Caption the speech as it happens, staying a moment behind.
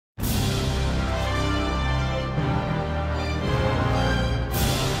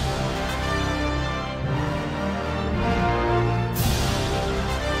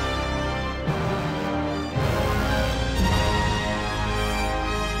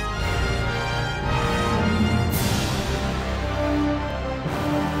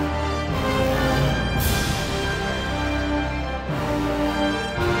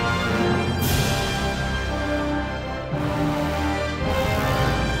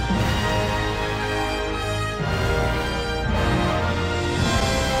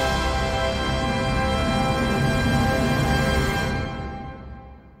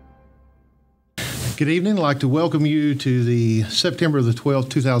Good evening. I'd like to welcome you to the September the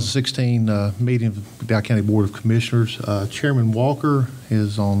 12th, 2016 meeting of the McDowell County Board of Commissioners. Chairman Walker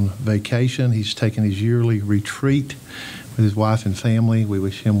is on vacation. He's taking his yearly retreat with his wife and family. We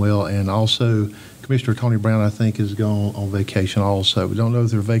wish him well. And also, Commissioner Tony Brown, I think, is going on vacation also. We don't know if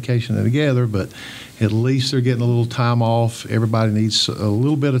they're vacationing together, but at least they're getting a little time off. Everybody needs a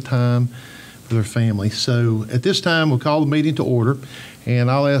little bit of time for their family. So at this time, we'll call the meeting to order. And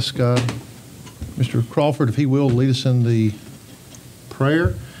I'll ask Mr. Crawford, if he will, lead us in the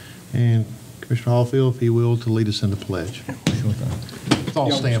prayer, and Commissioner Hallfield, if he will, to lead us in the pledge. Let's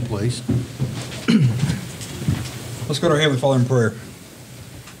all stand, please. Let's go to our Heavenly Father in prayer.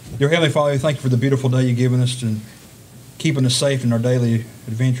 Dear Heavenly Father, thank you for the beautiful day you've given us and keeping us safe in our daily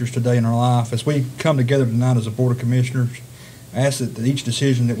adventures today in our life. As we come together tonight as a Board of Commissioners, I ask that each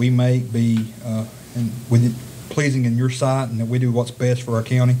decision that we make be pleasing in your sight and that we do what's best for our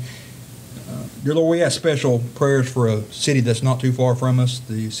county. Dear Lord, we ask special prayers for a city that's not too far from us.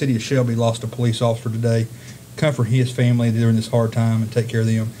 The city of Shelby lost a police officer today. Comfort his family during this hard time and take care of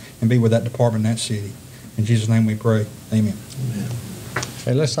them and be with that department in that city. In Jesus' name we pray. Amen. Amen.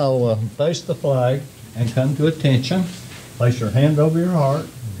 Okay, let's all face the flag and come to attention. Place your hand over your heart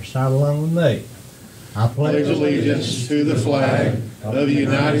and recite along with me. I pledge allegiance to the flag of the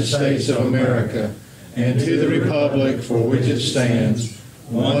United States of America and to the republic for which it stands,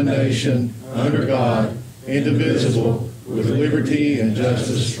 one nation, under God, indivisible, with liberty and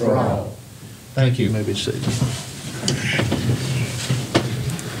justice for all. Thank you. You may be seated.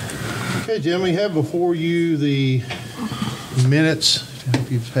 Okay, Jim, we have before you the minutes. If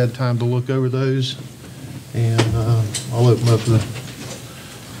you've had time to look over those. And I'll open up the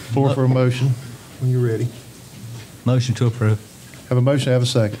floor for a motion when you're ready. Motion to approve. Have a motion, have a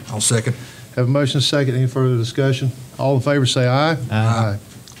second. I'll second. Have a motion, a second. Any further discussion? All in favor say aye. Aye.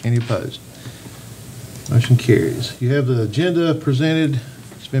 Any opposed? Motion carries. You have the agenda presented.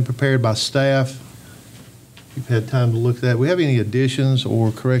 It's been prepared by staff. You've had time to look at that. We have any additions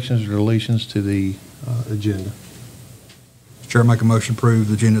or corrections or deletions to the agenda? Chair, make a motion to approve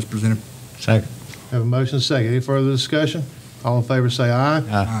the agenda as presented. Second. Have a motion, a second. Any further discussion? All in favor say aye.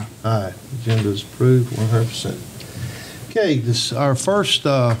 Aye. Aye. Agenda is approved 100%. Okay, this our first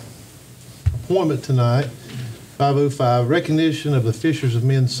appointment tonight, 505, recognition of the Fishers of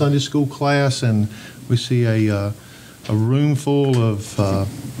Men Sunday School class, and we see a room full of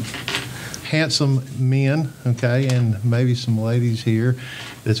handsome men, okay, and maybe some ladies here.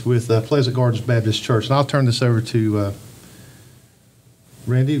 It's with Pleasant Gardens Baptist Church, and I'll turn this over to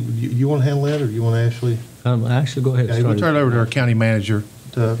Randy. You want to handle that, or do you want to Ashley? Actually, go ahead. Okay, we'll turn it over to our county manager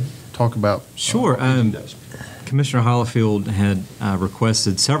to talk about. Sure. Commissioner Hollifield had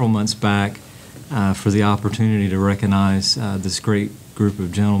requested several months back for the opportunity to recognize this great group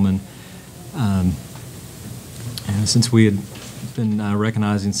of gentlemen. And since we had been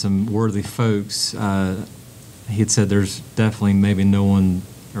recognizing some worthy folks, he had said there's definitely maybe no one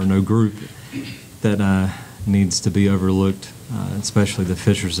or no group that needs to be overlooked, especially the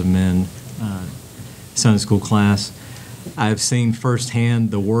Fishers of Men Sunday School class. I've seen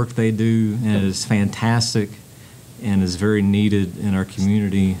firsthand the work they do, and it is fantastic and is very needed in our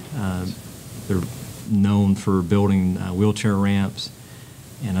community. They're known for building wheelchair ramps,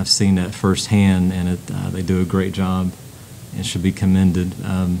 and I've seen that firsthand, and they do a great job and should be commended.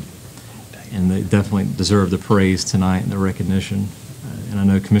 And they definitely deserve the praise tonight and the recognition. And I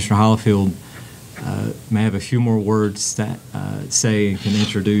know Commissioner Hollifield may have a few more words to say and can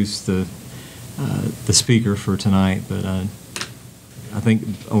introduce the speaker for tonight, but I think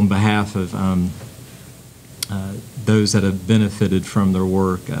on behalf of those that have benefited from their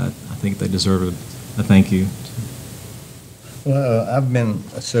work, I think they deserve a thank you. Well, I've been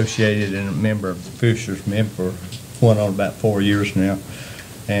associated and a member of the Fishers Men for going on about 4 years now,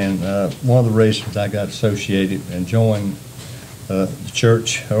 and one of the reasons I got associated and joined the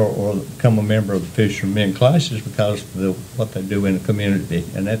church or become a member of the Fisher Men class is because of what they do in the community,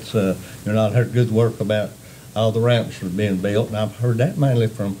 and that's I've heard good work about all the ramps that are being built, and I've heard that mainly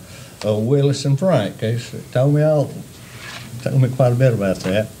from Willis and Frank. They told me quite a bit about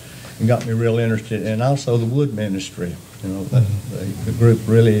that, and got me real interested, and also the wood ministry. The group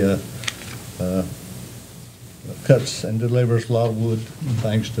really cuts and delivers a lot of wood and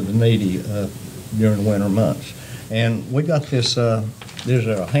things to the needy during the winter months. And we got this, there's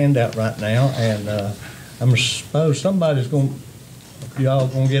a handout right now, and I suppose y'all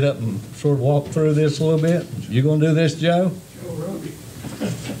going to get up and sort of walk through this a little bit. You going to do this, Joe?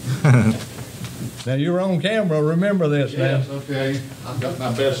 Now, you're on camera. Remember this now. Yes, okay. I've got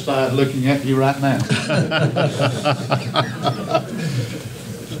my best side looking at you right now.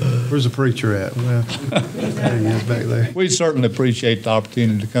 Where's the preacher at? Well, there he is back there. We certainly appreciate the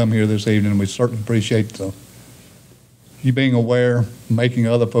opportunity to come here this evening. We certainly appreciate you being aware, making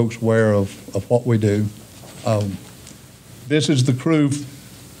other folks aware of what we do. This is the crew,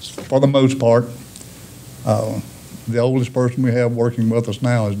 for the most part. The oldest person we have working with us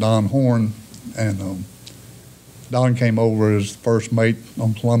now is Don Horn, and Don came over as first mate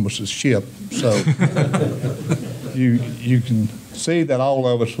on Columbus's ship. So you can see that all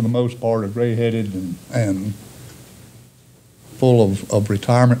of us, for the most part, are gray-headed and full of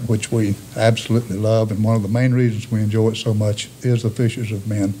retirement, which we absolutely love. And one of the main reasons we enjoy it so much is the Fishers of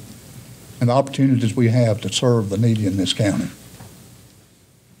Men and the opportunities we have to serve the needy in this county.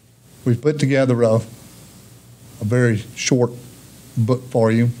 We've put together a very short book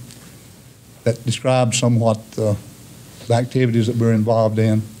for you that describes somewhat the activities that we're involved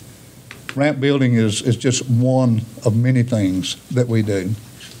in. Ramp building is just one of many things that we do.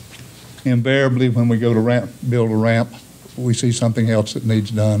 Invariably, when we go to build a ramp, we see something else that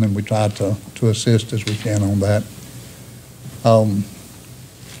needs done, and we try to assist as we can on that.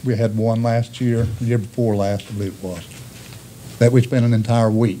 We had one last year, the year before last, I believe it was, that we spent an entire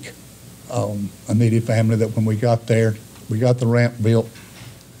week. A needy family that when we got there, we got the ramp built.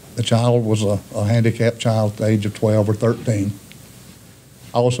 The child was a handicapped child at the age of 12 or 13.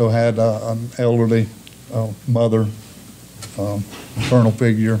 Also had an elderly mother, maternal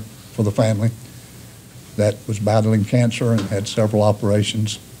figure for the family that was battling cancer and had several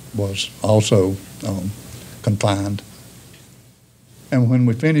operations, was also confined. And when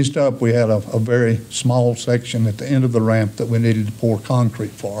we finished up, we had a very small section at the end of the ramp that we needed to pour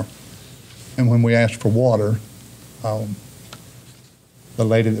concrete for. And when we asked for water, the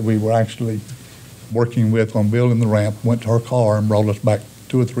lady that we were actually working with on building the ramp went to her car and brought us back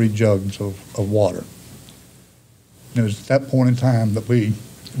 2 or 3 jugs of water. And it was at that point in time that we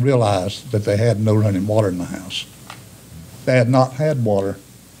realized that they had no running water in the house. They had not had water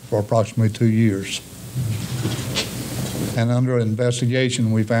for approximately 2 years. And under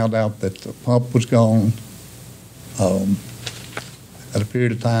investigation, we found out that the pump was gone. At a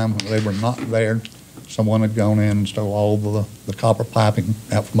period of time when they were not there, someone had gone in and stole all the copper piping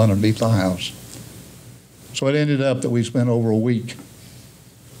out from underneath the house. So it ended up that we spent over a week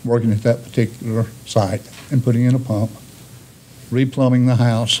working at that particular site and putting in a pump, replumbing the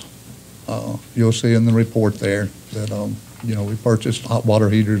house. You'll see in the report there that we purchased hot water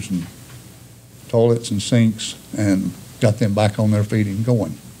heaters and toilets and sinks and got them back on their feet and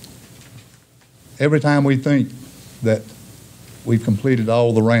going. Every time we think that we've completed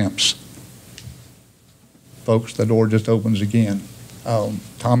all the ramps, folks, the door just opens again.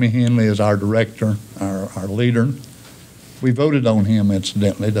 Tommy Hendley is our director, our leader. We voted on him,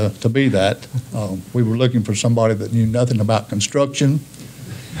 incidentally, to be that. We were looking for somebody that knew nothing about construction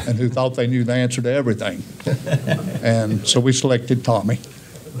and who thought they knew the answer to everything. And so we selected Tommy.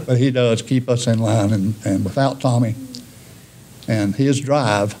 But he does keep us in line, and without Tommy and his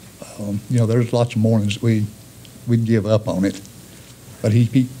drive, there's lots of mornings we'd give up on it. But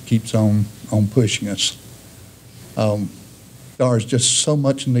he keeps on pushing us. There is just so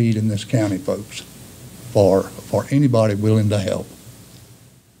much need in this county, folks, for anybody willing to help.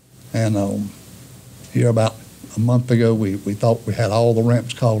 And here about a month ago, we thought we had all the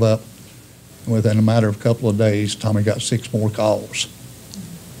ramps called up. And within a matter of a couple of days, Tommy got 6 more calls.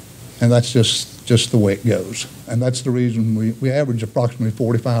 And that's just the way it goes. And that's the reason we average approximately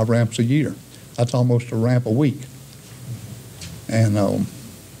 45 ramps a year. That's almost a ramp a week. And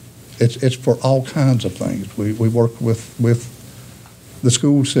it's for all kinds of things. We work with the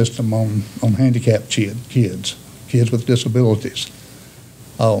school system on handicapped kids with disabilities.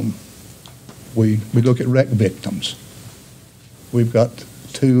 We look at wreck victims. We've got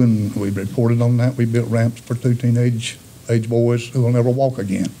 2, and we've reported on that. We built ramps for 2 teenage boys who will never walk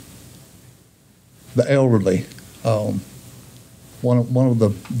again. The elderly. One of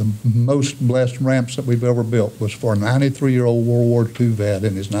the most blessed ramps that we've ever built was for a 93-year-old World War II vet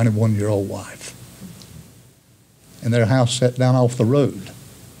and his 91-year-old wife. And their house sat down off the road,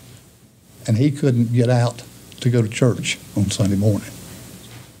 and he couldn't get out to go to church on Sunday morning.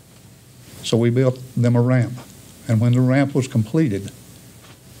 So we built them a ramp. And when the ramp was completed,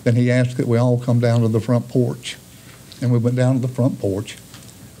 then he asked that we all come down to the front porch. And we went down to the front porch,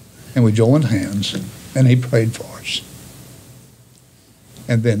 and we joined hands, and he prayed for us.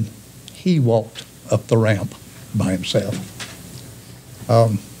 And then he walked up the ramp by himself.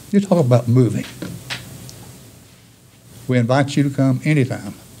 You talk about moving. We invite you to come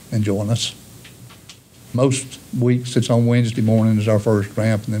anytime and join us. Most weeks it's on Wednesday morning is our first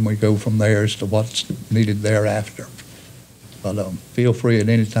ramp, and then we go from there as to what's needed thereafter. But feel free at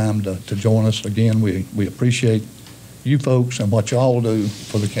any time to join us. Again, we appreciate you folks and what you all do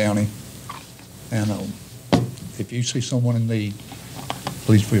for the county. And if you see someone in need,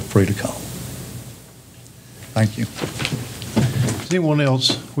 please feel free to call. Thank you. Is anyone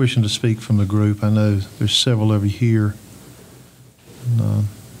else wishing to speak from the group? I know there's several of you here. And,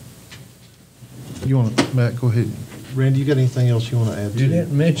 you want to, Matt, go ahead. Randy, you got anything else you want to add? You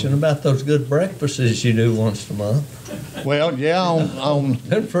didn't mention about those good breakfasts you do once a month. Well, yeah,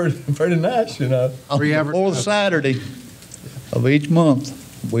 They're pretty nice, you know. on the fourth Saturday of each month,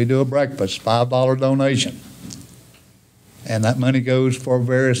 we do a breakfast, $5 donation. And that money goes for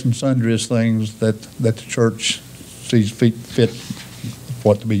various and sundries things that the church sees fit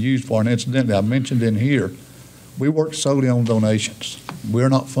for it to be used for. And incidentally, I mentioned in here, we work solely on donations. We're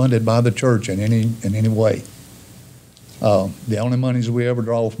not funded by the church in any way. The only monies we ever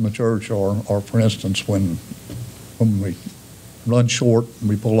draw from the church are for instance, when we run short,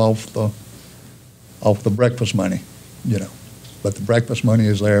 we pull off the breakfast money, you know. But the breakfast money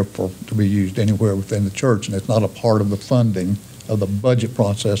is there to be used anywhere within the church, and it's not a part of the funding of the budget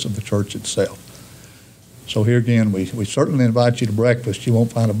process of the church itself. So here again, we certainly invite you to breakfast. You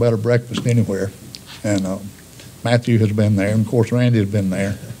won't find a better breakfast anywhere. And Matthew has been there, and of course Randy has been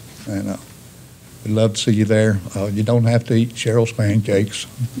there. And we'd love to see you there. You don't have to eat Cheryl's pancakes,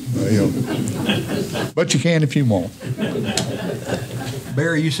 but you can if you want.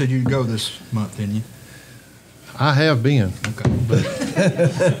 Barry, you said you'd go this month, didn't you? I have been. Okay. But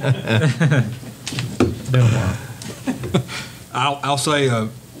been a while. I'll say a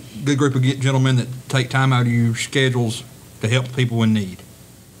good group of gentlemen that take time out of your schedules to help people in need.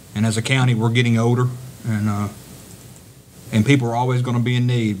 And as a county, we're getting older, and people are always going to be in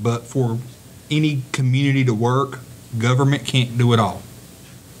need. But for any community to work, government can't do it all.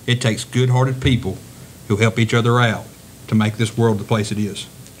 It takes good-hearted people who help each other out to make this world the place it is.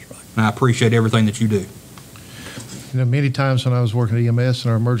 That's right. And I appreciate everything that you do. You know, many times when I was working at EMS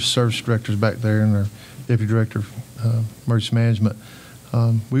and our emergency service directors back there and our deputy director of emergency management,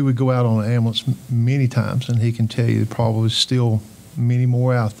 we would go out on an ambulance many times, and he can tell you probably still many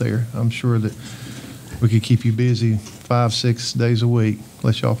more out there. I'm sure that we could keep you busy 5-6 days a week,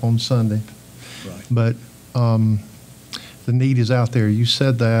 let you off on Sunday. Right. But the need is out there. You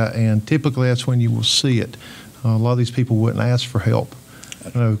said that, and typically that's when you will see it. A lot of these people wouldn't ask for help.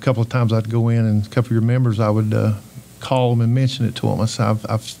 I know a couple of times I'd go in, and a couple of your members, I would call them and mention it to them. I said,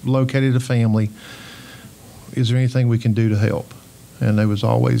 I've located a family. Is there anything we can do to help? And they was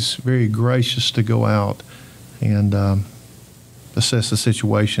always very gracious to go out and assess the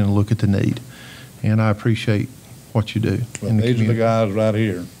situation and look at the need. And I appreciate what you do. Well, these are the guys right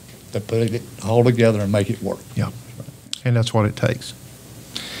here that put it all together and make it work. Yeah, and that's what it takes.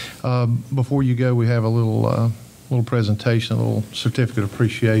 Before you go, we have a little presentation, a little certificate of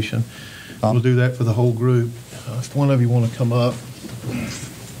appreciation. We'll do that for the whole group. If one of you want to come up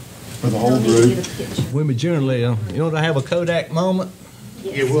for the whole group. We generally, you want to have a Kodak moment?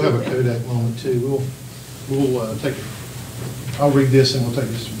 Yeah, we'll have a Kodak moment too. We'll take. I'll read this and we'll take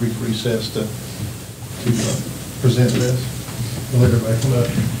just a brief recess to present this. We'll let everybody come up.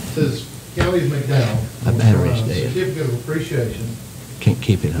 It says, County of McDowell. My battery's dead. Certificate of appreciation. Can't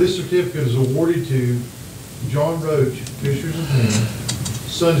keep it up. This certificate is awarded to John Roach, Fishers of Men,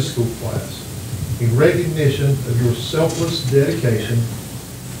 Sunday School class, in recognition of your selfless dedication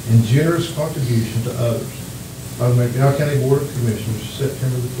and generous contribution to others. By the McDowell County Board of Commissioners,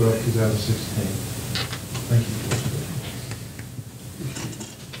 September the 12th, 2016. Thank you.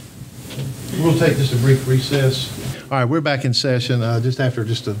 We'll take just a brief recess. All right, we're back in session just after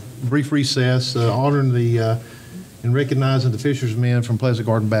just a brief recess, honoring and recognizing the Fishers Men from Pleasant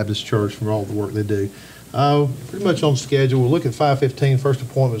Garden Baptist Church for all the work they do. Pretty much on schedule. We'll look at 5:15, first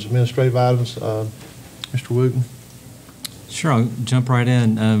appointments, administrative items. Mr. Wooten. Sure, I'll jump right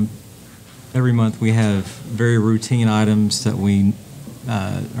in. Every month we have very routine items that we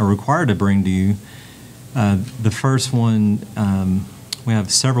are required to bring to you. The first one, we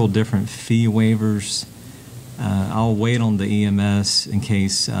have several different fee waivers. I'll wait on the EMS in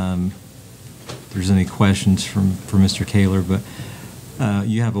case there's any questions for Mr. Kehler, but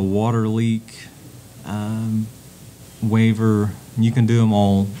you have a water leak waiver. You can do them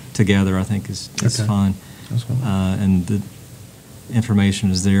all together, I think is Okay. fine. That's fine. And the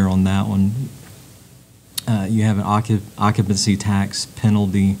information is there on that one. You have an occupancy tax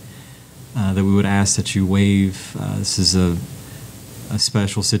penalty that we would ask that you waive. This is a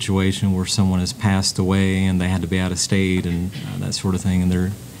special situation where someone has passed away and they had to be out of state and that sort of thing, and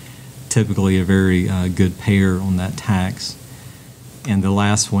they're typically a very good payer on that tax. And the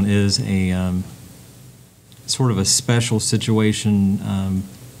last one is a sort of a special situation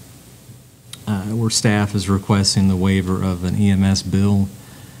where staff is requesting the waiver of an EMS bill,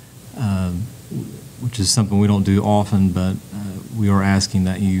 which is something we don't do often, but we are asking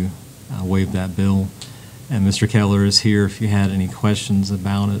that you waive that bill. And Mr. Kehler is here if you had any questions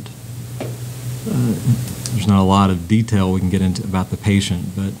about it. There's not a lot of detail we can get into about the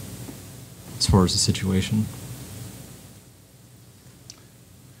patient, but as far as the situation.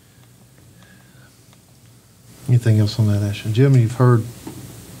 Anything else on that, Ashton? Jim, you've heard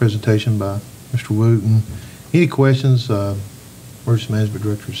presentation by Mr. Wooten. Any questions? Emergency Management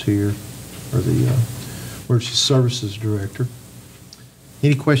Director is here, or the Emergency Services Director.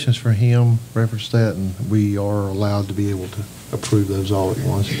 Any questions for him? Reference that, and we are allowed to be able to approve those all at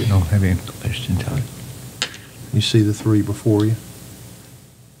once. I don't have any question, Todd. You see the three before you.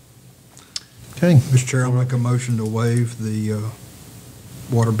 Okay. Mr. Chair, I'll make a motion to waive the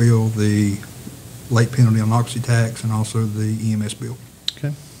water bill, the late penalty on occupancy tax, and also the EMS bill.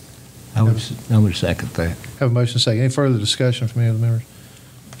 Okay. I would second that. Have a motion second. Any further discussion from any of the members?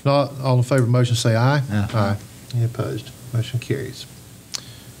 If not, all in favor of the motion say aye. Aye. Any opposed? Motion carries.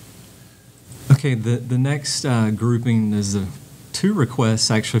 Okay, the next grouping is the two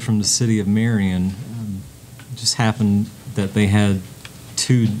requests actually from the city of Marion. It just happened that they had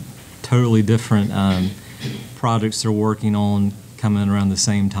two totally different projects they're working on coming around the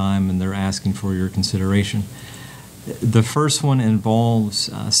same time, and they're asking for your consideration. The first one involves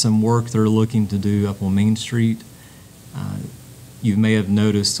some work they're looking to do up on Main Street. You may have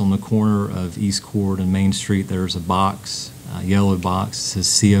noticed on the corner of East Court and Main Street there's a box, a yellow box, it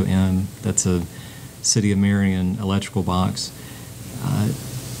says COM. That's a City of Marion electrical box.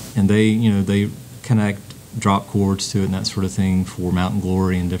 And they connect drop cords to it and that sort of thing for Mountain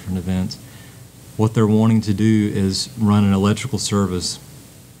Glory and different events. What they're wanting to do is run an electrical service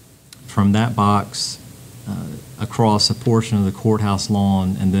from that box across a portion of the courthouse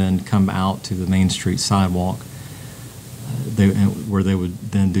lawn and then come out to the Main Street sidewalk, where they would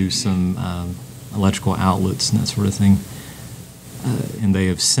then do some electrical outlets and that sort of thing. And they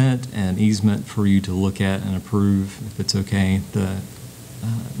have sent an easement for you to look at and approve if it's okay.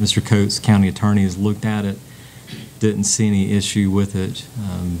 Mr. Coates, county attorney, has looked at it, didn't see any issue with it.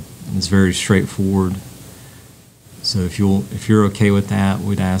 It's very straightforward. So if you're okay with that,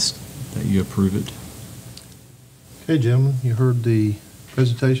 we'd ask that you approve it. Okay, gentlemen, you heard the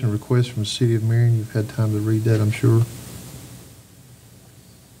presentation request from the City of Marion. You've had time to read that, I'm sure.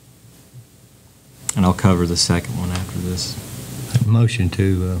 And I'll cover the second one after this. Motion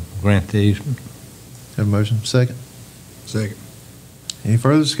to grant the easement. Have a motion? Second? Second. Any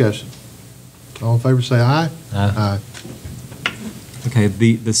further discussion? All in favor say aye. Aye. Okay,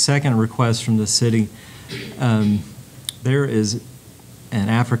 the second request from the city, there is an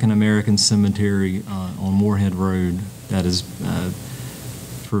African-American cemetery on Moorhead Road that is,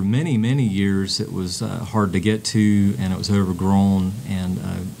 for many, many years, it was hard to get to and it was overgrown, and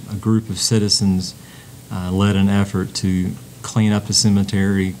a group of citizens led an effort to clean up the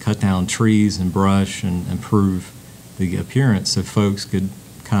cemetery, cut down trees and brush, and improve the appearance so folks could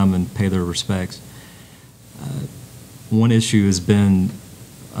come and pay their respects. One issue has been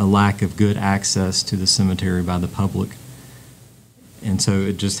a lack of good access to the cemetery by the public. And so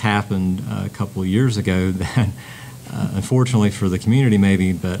it just happened a couple of years ago that, unfortunately for the community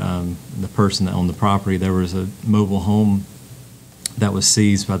maybe, but the person that owned the property, there was a mobile home that was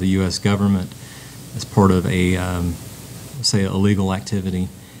seized by the U.S. government as part of a, say, illegal activity.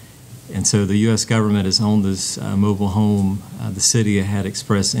 And so the U.S. government has owned this mobile home. The city had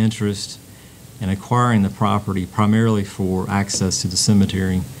expressed interest in acquiring the property primarily for access to the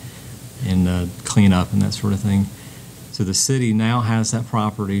cemetery and cleanup and that sort of thing. So the city now has that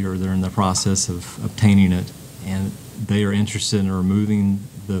property, or they're in the process of obtaining it, and they are interested in removing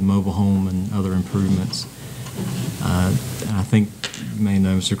the mobile home and other improvements. And I think you may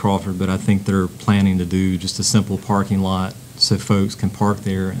know Mr. Crawford, but I think they're planning to do just a simple parking lot so folks can park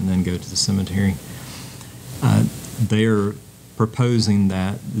there and then go to the cemetery. They're proposing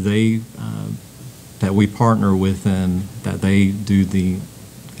that that we partner with them, that they do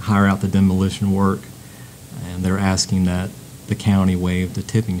hire out the demolition work, and they're asking that the county waive the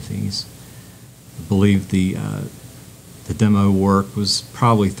tipping fees. I believe the demo work was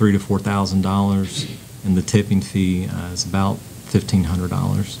probably $3,000 to $4,000, and the tipping fee is about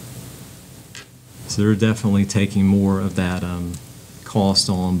 $1,500. So they're definitely taking more of that cost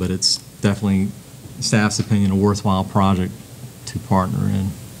on, but it's definitely, staff's opinion, a worthwhile project to partner in.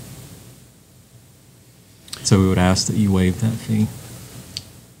 So we would ask that you waive that fee.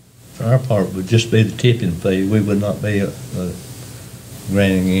 For our part, would just be the tipping fee. We would not be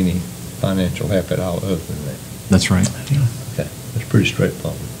granting any financial help at all other than that? That's right. Okay, that's pretty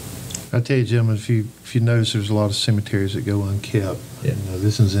straightforward. I tell you, gentlemen, if you notice, there's a lot of cemeteries that go unkept. Yeah. You know,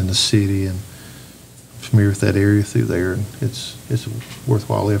 this one's in the city, and I'm familiar with that area through there, and it's a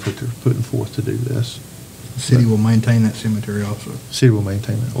worthwhile effort they're putting forth to do this. The city will maintain that cemetery also. The city will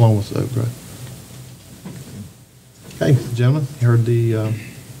maintain that, along with the Oak Grove. Okay, gentlemen, you heard the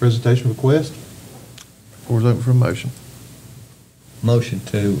presentation request. Floor is open for a motion. Motion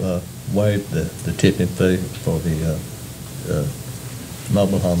to waive the tipping fee for the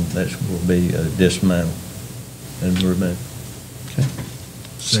mobile home that will be dismantled and removed. Okay.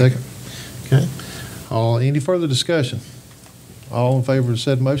 Second. Okay. Any further discussion? All in favor of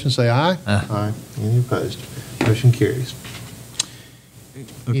said motion, say aye. Aye. Any opposed? Motion carries.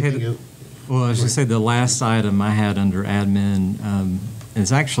 Anything Okay. else? Well, I was going to say the last item I had under admin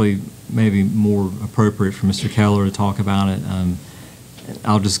is actually maybe more appropriate for Mr. Kehler to talk about it.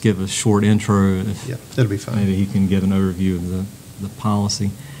 I'll just give a short intro. If Yeah, that'll be fine. Maybe he can give an overview of the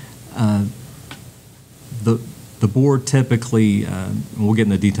policy. The board typically, we'll get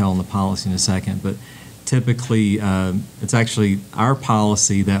into detail on the policy in a second, but typically it's actually our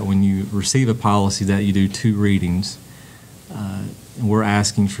policy that when you receive a policy that you do 2 readings. And we're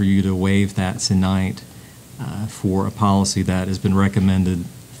asking for you to waive that tonight for a policy that has been recommended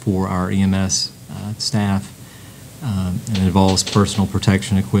for our EMS staff, and it involves personal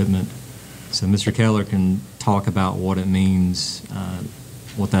protection equipment. So Mr. Kehler can talk about what it means,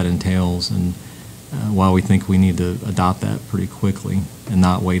 what that entails, and why we think we need to adopt that pretty quickly and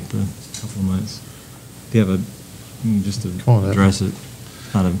not wait the couple of months. Do you have just to Come on up. address it?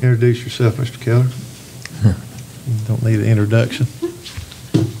 Not a, Introduce yourself, Mr. Keller. You don't need an introduction.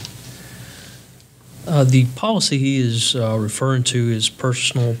 The policy he is referring to is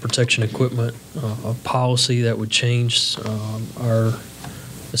personal protection equipment, a policy that would change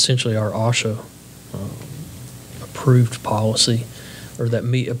essentially our OSHA approved policy, or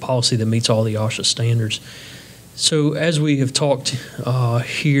a policy that meets all the OSHA standards. So as we have talked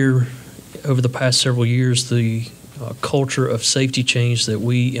here over the past several years, the culture of safety change that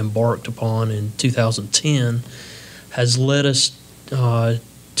we embarked upon in 2010 has led us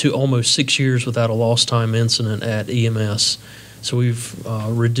to almost 6 years without a lost time incident at EMS. So we've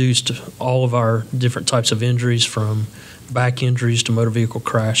reduced all of our different types of injuries, from back injuries to motor vehicle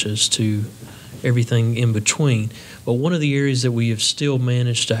crashes to everything in between. But one of the areas that we have still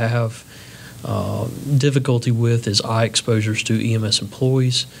managed to have difficulty with is eye exposures to EMS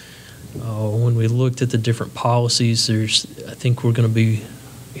employees. When we looked at the different policies, I think we're going to be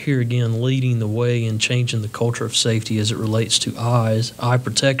here again leading the way in changing the culture of safety as it relates to eye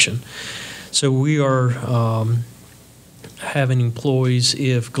protection. So we are having employees,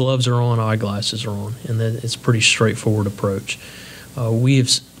 if gloves are on, eyeglasses are on, and that it's a pretty straightforward approach.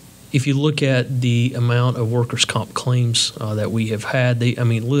 If you look at the amount of workers' comp claims that we have had,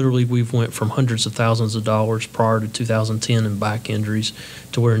 literally we've went from hundreds of thousands of dollars prior to 2010 in back injuries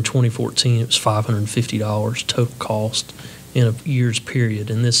to where in 2014 it was $550 total cost in a year's period.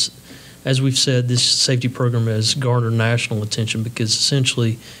 And this, as we've said, this safety program has garnered national attention because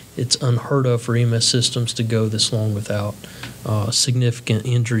essentially it's unheard of for EMS systems to go this long without significant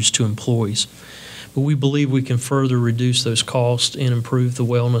injuries to employees. But we believe we can further reduce those costs and improve the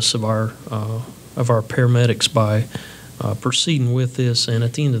wellness of our paramedics by proceeding with this. And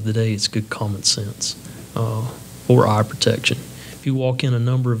at the end of the day, it's good common sense for eye protection. If you walk in a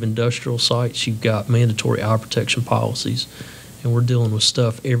number of industrial sites, you've got mandatory eye protection policies, and we're dealing with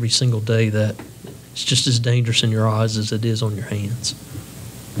stuff every single day that it's just as dangerous in your eyes as it is on your hands.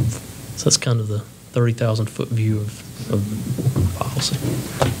 So that's kind of the 30,000-foot view of the policy.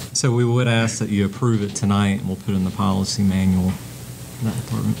 so we would ask that you approve it tonight, and we'll put it in the policy manual in that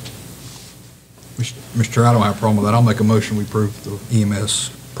department. Mr. I don't have a problem with that. I'll make a motion we approve the EMS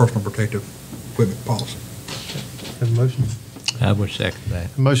personal protective equipment policy. Have a motion? I would second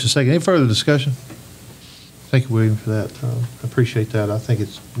that. Motion second. Any further discussion? Thank you, William, for that. I appreciate that. I think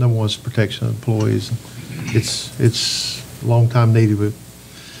it's number one is protection of employees. It's a long time needed, but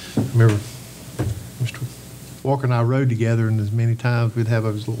I remember Mr. Walker and I rode together, and as many times we'd have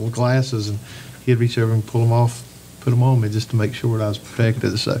those little glasses, and he'd reach over and pull them off, put them on me just to make sure that I was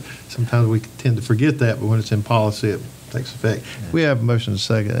protected. So sometimes we tend to forget that, but when it's in policy, it takes effect. We have a motion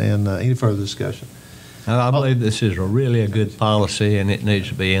second, and any further discussion? I believe this is really a good policy, and it needs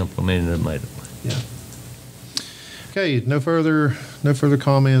to be implemented immediately. Yeah. Okay, no further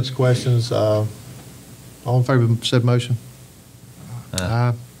comments, questions. All in favor of said motion?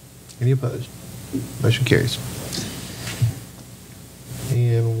 Aye. Any opposed? Motion carries.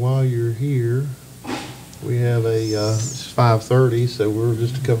 And while you're here, we have a 5:30, so we're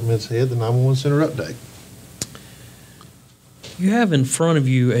just a couple minutes ahead. The 911 Center update. You have in front of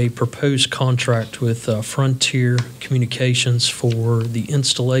you a proposed contract with Frontier Communications for the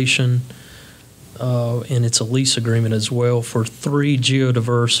installation, and it's a lease agreement as well, for 3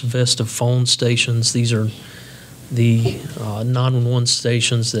 geodiverse Vesta phone stations. These are the 911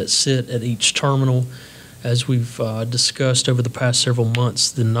 stations that sit at each terminal. As we've discussed over the past several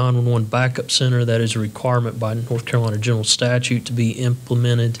months, the 911 backup center, that is a requirement by North Carolina general statute to be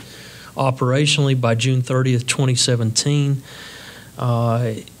implemented operationally by June 30th, 2017.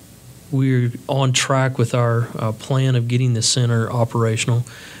 We're on track with our plan of getting the center operational,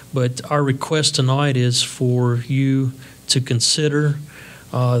 but our request tonight is for you to consider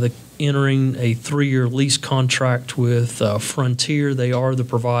entering a 3-year lease contract with Frontier. They are the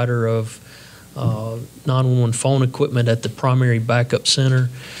provider of 911 phone equipment at the primary backup center.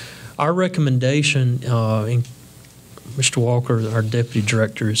 Our recommendation, and Mr. Walker, our deputy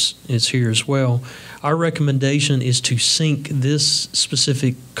director, is here as well. Our recommendation is to sync this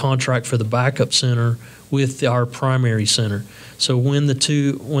specific contract for the backup center with our primary center. So when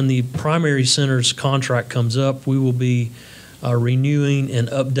the primary center's contract comes up, we will be renewing and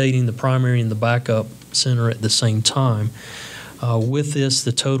updating the primary and the backup center at the same time. With this,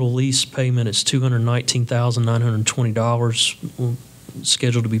 the total lease payment is $219,920,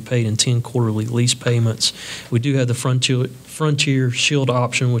 scheduled to be paid in 10 quarterly lease payments. We do have the Frontier Shield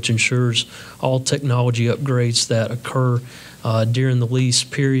option, which ensures all technology upgrades that occur during the lease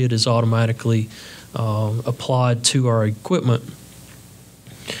period is automatically applied to our equipment.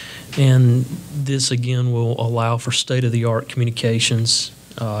 And this, again, will allow for state-of-the-art communications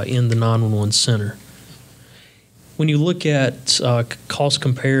in the 911 center. When you look at cost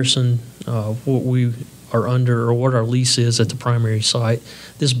comparison, what we are under or what our lease is at the primary site,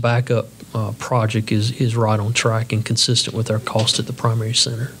 this backup project is right on track and consistent with our cost at the primary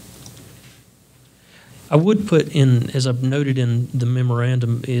center. I would put in, as I've noted in the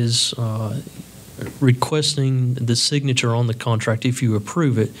memorandum, is requesting the signature on the contract, if you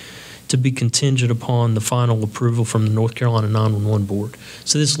approve it, to be contingent upon the final approval from the North Carolina 911 Board.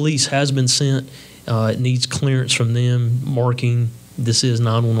 So this lease has been sent. It needs clearance from them, marking this is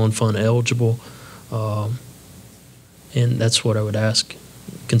 911 fund eligible. And that's what I would ask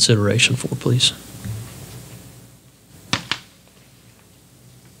consideration for, please.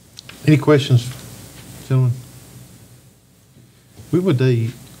 Any questions, gentlemen? Would they,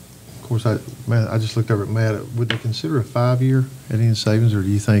 of course, I just looked over at Matt, would they consider a 5-year at any savings, or do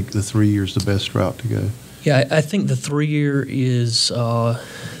you think the 3 year is the best route to go? Yeah, I think the 3-year is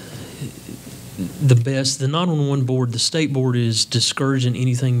the best. The 911 board, the state board, is discouraging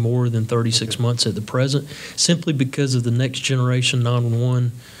anything more than 36 months at the present, simply because of the next generation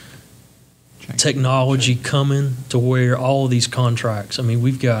 911 technology coming to where all of these contracts, I mean,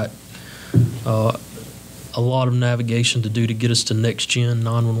 we've got a lot of navigation to do to get us to next gen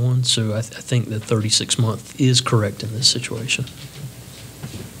 911, so I think that 36 month is correct in this situation.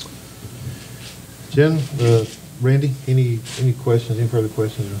 Jen, Randy, any questions, any further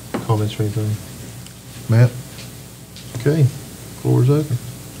questions or comments or anything? Matt? Okay, floor is open.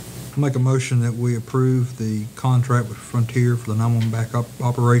 I'll make a motion that we approve the contract with Frontier for the 911 backup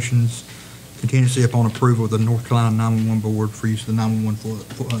operations, contingency upon approval of the North Carolina 911 Board for use of the 911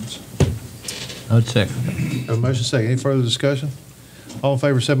 funds. I would second. Have a motion second. Any further discussion? All in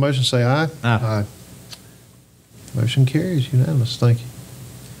favor of said motion, say aye. Aye. Motion carries unanimous. Thank you.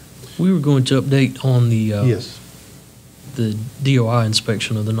 We were going to update on the Yes. the DOI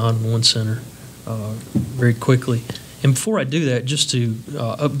inspection of the 911 center very quickly. And before I do that, just to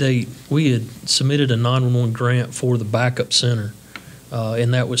update, we had submitted a 911 grant for the backup center,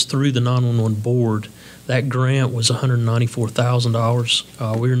 and that was through the 911 board. That grant was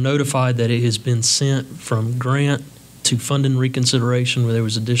 $194,000. We were notified that it has been sent from grant to funding reconsideration, where there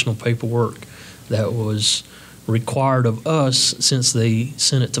was additional paperwork that was required of us since they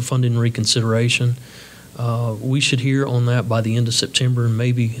sent it to funding reconsideration. We should hear on that by the end of September and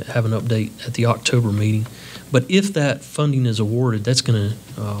maybe have an update at the October meeting. But if that funding is awarded, that's going to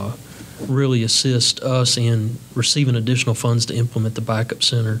really assist us in receiving additional funds to implement the backup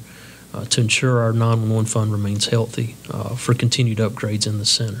center to ensure our 911 fund remains healthy for continued upgrades in the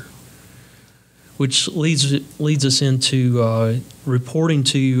center. Which leads us into reporting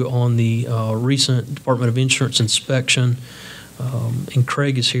to you on the recent Department of Insurance inspection. And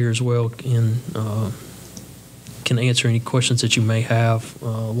Craig is here as well and can answer any questions that you may have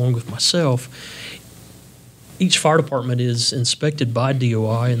along with myself. Each fire department is inspected by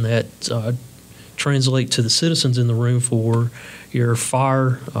DOI, and that translate to the citizens in the room for your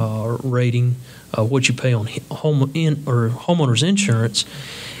fire rating, what you pay on homeowners insurance,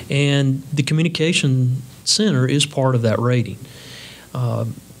 and the communication center is part of that rating.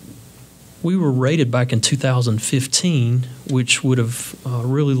 We were rated back in 2015, which would have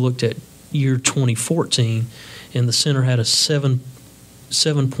really looked at year 2014, and the center had a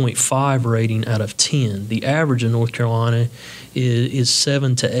 7.5 rating out of 10. The average in North Carolina is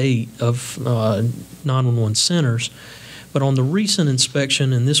 7 to 8 of 911 centers. But on the recent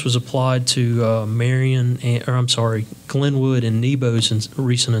inspection, and this was applied to Glenwood and Nebo's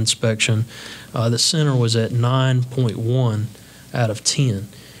recent inspection, the center was at 9.1 out of 10,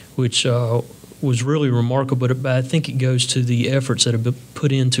 which was really remarkable. But I think it goes to the efforts that have been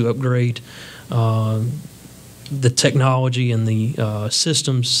put in to upgrade the technology and the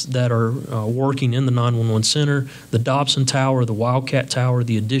systems that are working in the 911 center, the Dobson Tower, the Wildcat Tower,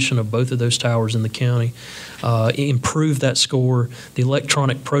 the addition of both of those towers in the county, improved that score. The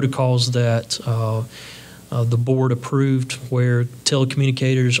electronic protocols that the board approved, where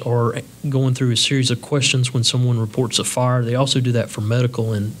telecommunicators are going through a series of questions when someone reports a fire. They also do that for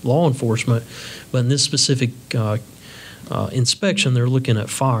medical and law enforcement, but in this specific inspection, they're looking at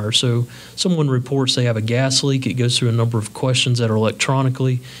fire. So someone reports they have a gas leak. It goes through a number of questions that are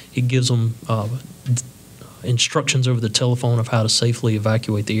electronically. It gives them instructions over the telephone of how to safely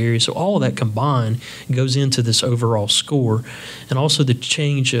evacuate the area. So all of that combined goes into this overall score. And also the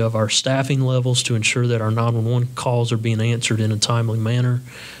change of our staffing levels to ensure that our 911 calls are being answered in a timely manner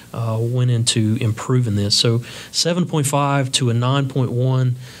went into improving this. So 7.5 to a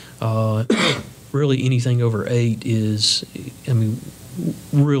 9.1, really anything over 8 is,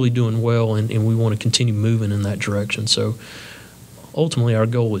 really doing well, and we want to continue moving in that direction. So ultimately our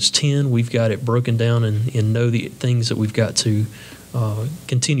goal is 10. We've got it broken down and know the things that we've got to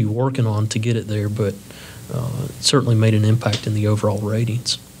continue working on to get it there, but it certainly made an impact in the overall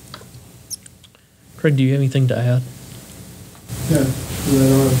ratings. Craig, do you have anything to add? Yeah,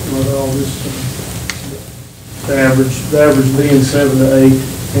 all this, the average being 7 to 8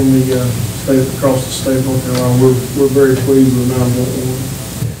 in the across the state of North Carolina, we're very pleased with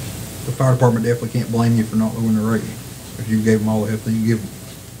 911. The fire department definitely can't blame you for not lowering the rating, if you gave them all the help that you give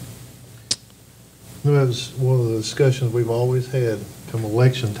them. That was one of the discussions we've always had come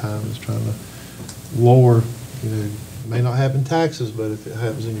election time, is trying to lower, it may not happen in taxes, but if it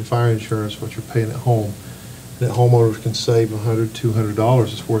happens in your fire insurance, what you're paying at home, that homeowners can save $100, $200,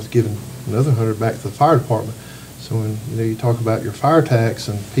 it's worth giving another $100 back to the fire department. So when you talk about your fire tax,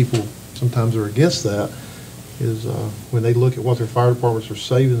 and people sometimes are against that, is when they look at what their fire departments are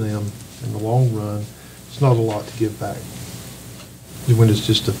saving them in the long run, it's not a lot to give back when it's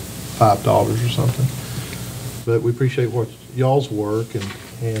just $5 or something. But we appreciate what y'all's work, and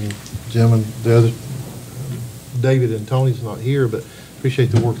gentlemen, the other, David and Tony's not here, but appreciate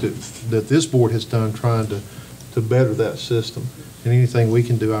the work that this board has done trying to better that system. And anything we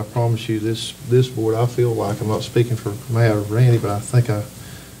can do, I promise you, this board, I feel like, I'm not speaking for Matt or Randy, but I think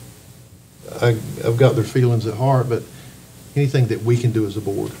I've got their feelings at heart, but anything that we can do as a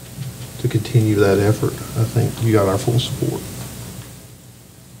board to continue that effort, I think you got our full support.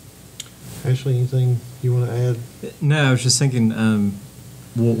 Ashley, anything you want to add? No, I was just thinking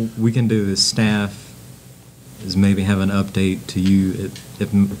what we can do as staff is maybe have an update to you,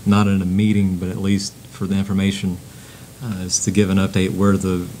 if not in a meeting, but at least for the information, is to give an update where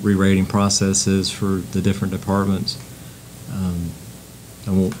the re-rating process is for the different departments.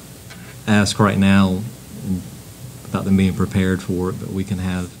 I won't ask right now about them being prepared for it, but we can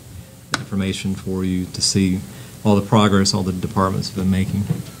have information for you to see all the progress all the departments have been making.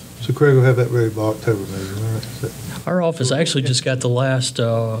 So Craig will have that ready by October meeting, all right? Our office actually just got the last,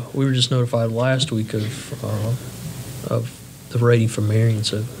 we were just notified last week of the rating from Marion,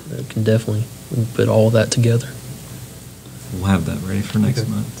 so it can definitely put all of that together. We'll have that ready for next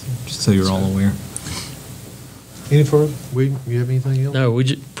month, just so you're all aware. Any further? You have anything else? No, we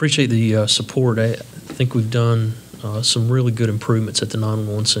just appreciate the support. I think we've done some really good improvements at the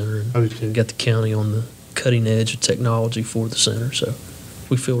 911 center and got the county on the cutting edge of technology for the center, so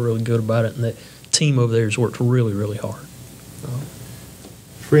we feel really good about it, and that team over there has worked really, really hard.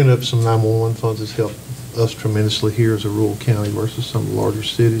 Freeing up some 911 funds has helped us tremendously here as a rural county versus some of the larger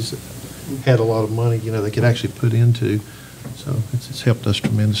cities that had a lot of money, they could actually put into. So it's helped us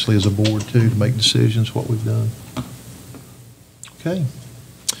tremendously as a board, too, to make decisions, what we've done. Okay.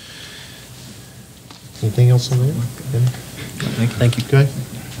 Anything else on that? Okay. Thank you. Okay.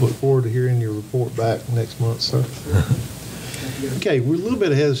 Look forward to hearing your report back next month, sir. Okay, we're a little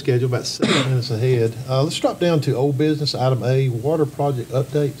bit ahead of schedule, about 7 minutes ahead. Let's drop down to old business, item A, water project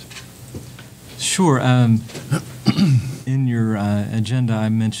updates. Sure. In your agenda, I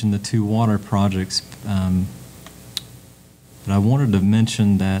mentioned the two water projects, but I wanted to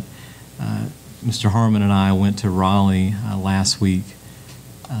mention that Mr. Harmon and I went to Raleigh last week.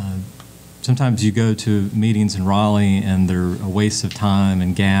 Sometimes you go to meetings in Raleigh and they're a waste of time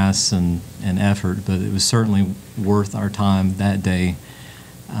and gas and effort, but it was certainly worth our time that day.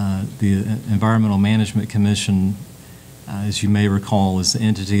 The Environmental Management Commission, as you may recall, is the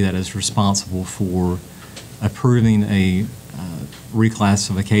entity that is responsible for approving a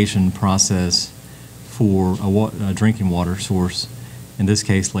reclassification process for a drinking water source, in this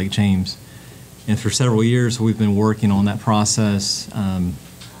case Lake James. And for several years we've been working on that process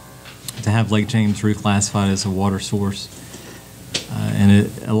to have Lake James reclassified as a water source. And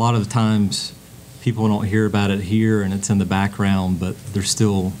a lot of the times people don't hear about it here and it's in the background, but there's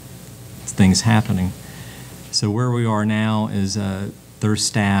still things happening. So where we are now is their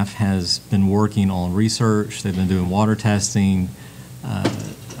staff has been working on research. They've been doing water testing,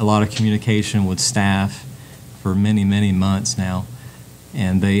 a lot of communication with staff for many, many months now.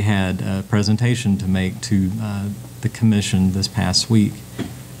 And they had a presentation to make to the commission this past week.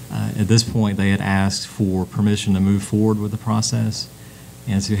 At this point, they had asked for permission to move forward with the process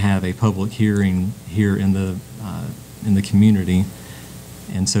and to have a public hearing here in the community.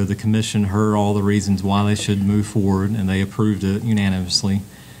 And so the commission heard all the reasons why they should move forward, and they approved it unanimously.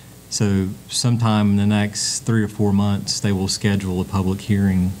 So sometime in the next 3 or 4 months, they will schedule a public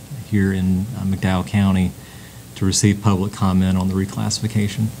hearing here in McDowell County to receive public comment on the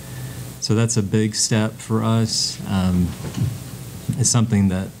reclassification. So that's a big step for us. It's something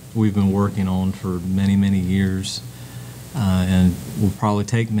that we've been working on for many, many years, and will probably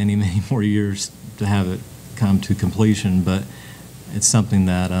take many, many more years to have it come to completion, but it's something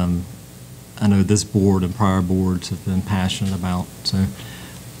that I know this board and prior boards have been passionate about. So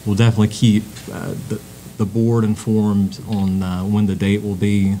we'll definitely keep the board informed on when the date will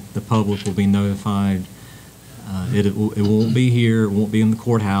be. The public will be notified. It won't be here. It won't be in the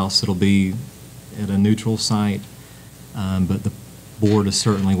courthouse. It'll be at a neutral site. But the board is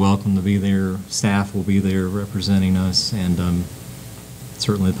certainly welcome to be there. Staff will be there representing us, and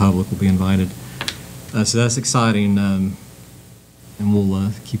certainly the public will be invited. So that's exciting, and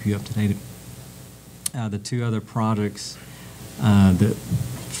we'll keep you up to date. The two other projects that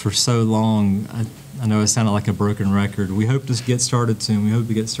for so long, I know it sounded like a broken record. We hope to get started soon. We hope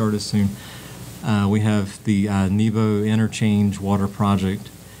to get started soon. We have the Nebo Interchange Water Project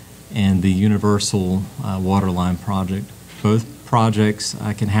and the Universal Water Line Project. Both projects,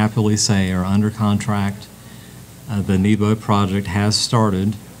 I can happily say, are under contract. The Nebo project has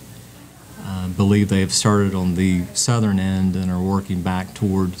started. I believe they have started on the southern end and are working back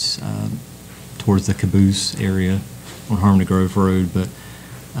towards the Caboose area on Harmony Grove Road, but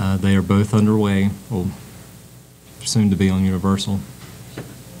they are both underway, well, soon to be on Universal.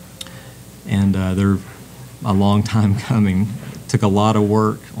 And they're a long time coming. It took a lot of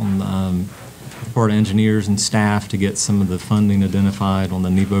work on the part of engineers and staff to get some of the funding identified on the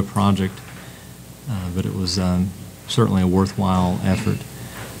Nebo project, but it was certainly a worthwhile effort.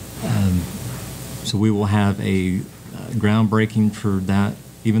 So we will have a groundbreaking for that.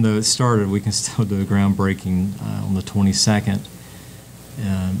 Even though it started, we can still do a groundbreaking on the 22nd,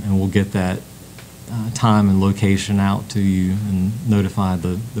 and we'll get that time and location out to you and notify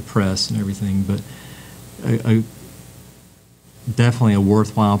the press and everything. But definitely a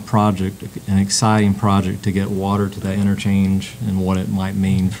worthwhile project, an exciting project to get water to that interchange and what it might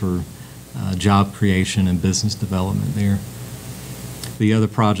mean for job creation and business development there. The other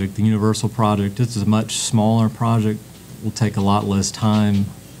project, the Universal project, this is a much smaller project, will take a lot less time,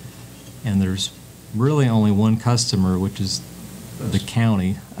 and there's really only one customer, which is the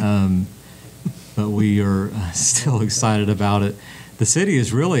county, but we are still excited about it. The city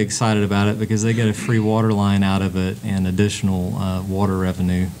is really excited about it because they get a free water line out of it and additional water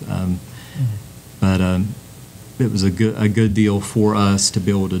revenue. But it was a good deal for us to be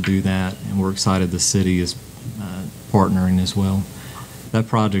able to do that, and we're excited the city is partnering as well. That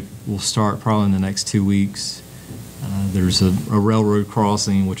project will start probably in the next 2 weeks. There's a railroad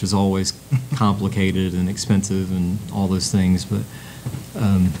crossing, which is always complicated and expensive and all those things, but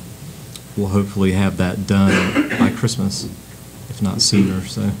we'll hopefully have that done by Christmas, if not sooner.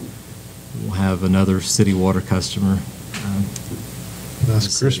 So we'll have another city water customer.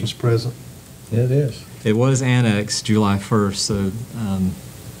 Nice Christmas present. It is. It was annexed July 1st, so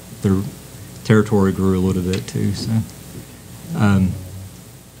their territory grew a little bit too. So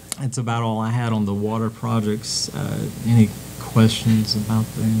it's about all I had on the water projects. Any questions about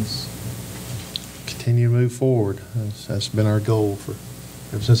those? Continue to move forward. That's been our goal for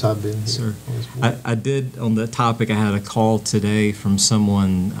ever since I've been here. Sir, on this board. I did, on that topic, I had a call today from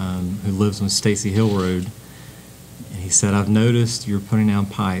someone who lives on Stacy Hill Road. And he said, I've noticed you're putting down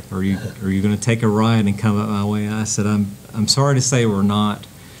pipe. Are you going to take a ride and come up my way? I said, I'm sorry to say we're not.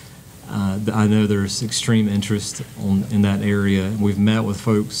 I know there's extreme interest in that area. We've met with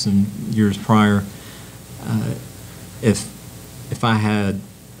folks in years prior. If I had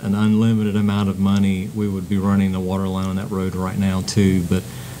an unlimited amount of money, we would be running the water line on that road right now too. But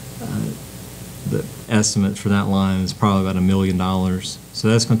the estimate for that line is probably about $1 million. So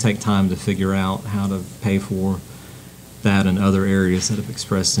that's going to take time to figure out how to pay for that and other areas that have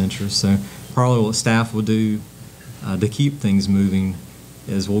expressed interest. So probably what staff will do to keep things moving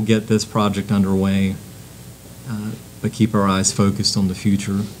is we'll get this project underway, but keep our eyes focused on the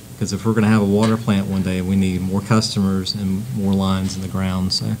future. Because if we're going to have a water plant one day, we need more customers and more lines in the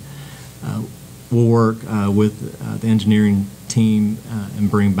ground. So we'll work with the engineering team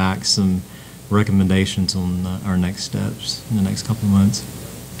and bring back some recommendations on our next steps in the next couple of months.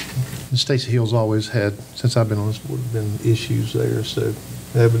 And Stacy Hill's always had, since I've been on this board, been issues there, so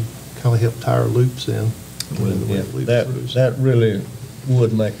that would kind of help tie our loops in. That really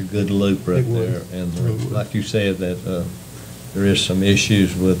would make a good loop right there. And It really would. like you said, that there is some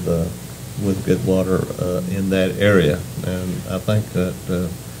issues with good water in that area. And I think that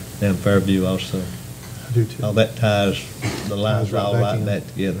in Fairview also, I do too. all that ties, the lines Ties right all back right in. back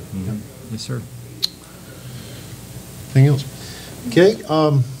together. Yes, sir. Anything else? Okay,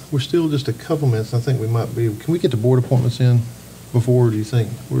 we're still just a couple minutes. I think we might be, can we get the board appointments in before, do you think?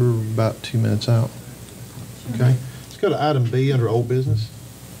 We're about 2 minutes out. Okay, let's go to item B under old business.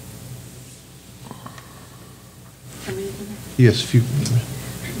 Yes, if you,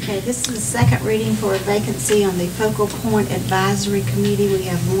 Okay, this is the second reading for a vacancy on the Focal Point Advisory Committee. We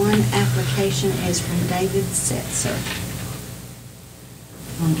have one application, is from David Setzer.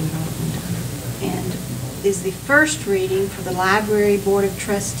 I'll do it all at one time. And is the first reading for the Library Board of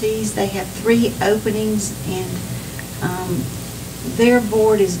Trustees. They have 3 openings, and their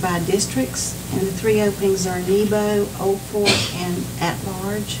board is by districts, and the 3 openings are Nebo, Old Fort, and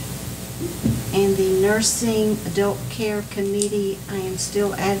at-large. And the Nursing Adult Care Committee, I am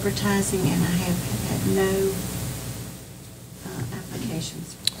still advertising, and I have had no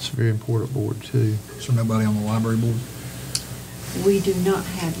applications. it's a very important board too. So nobody on the library board? We do not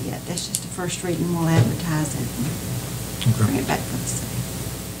have yet. That's just the first reading. We'll advertise it and bring it back for the second.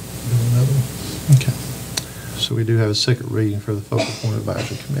 Do another one? Okay. So we do have a second reading for the Focal Point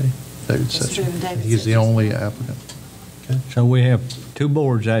Advisory Committee. David That's true, Setzer. David He's the Setzer. only applicant. Okay. So we have 2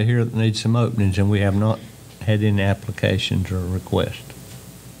 boards out here that need some openings, and we have not had any applications or requests.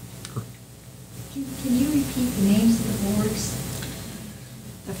 Can you repeat the names of the boards?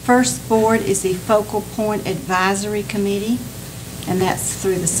 The first board is the Focal Point Advisory Committee, and that's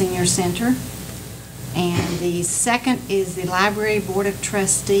through the Senior Center. And the second is the Library Board of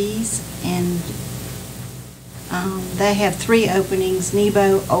Trustees, and they have 3 openings,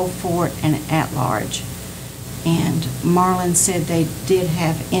 Nebo, Old Fort, and at-large. And Marlon said they did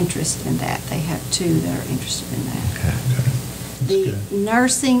have interest in that. They have 2 that are interested in that. The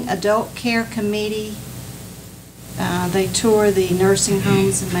Nursing Adult Care Committee, they tour the nursing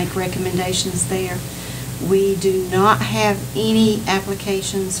homes and make recommendations there. We do not have any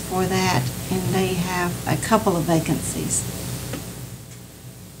applications for that, and they have a couple of vacancies.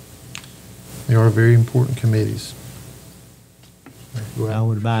 They are very important committees. I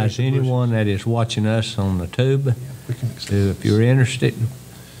would advise anyone that is watching us on the tube, We can accept to, if you're interested,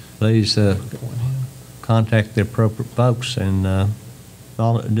 please contact the appropriate folks and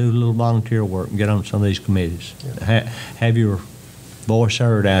do a little volunteer work and get on some of these committees. Have your voice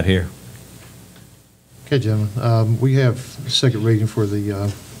heard out here. Okay, gentlemen, we have second reading for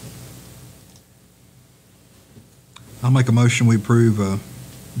the, I'll make a motion, we approve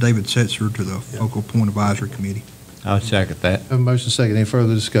David Setzer to the Focal Point Advisory Committee. I would second that. have a motion second. Any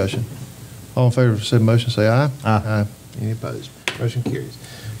further discussion? All in favor of said motion, say aye. Aye. Any opposed? Motion carries.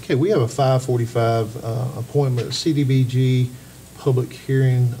 Okay, we have a 5:45 appointment, CDBG public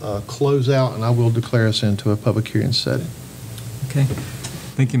hearing closeout, and I will declare us into a public hearing setting. Okay.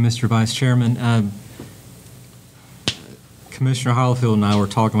 Thank you, Mr. Vice Chairman. Commissioner Hollifield and I were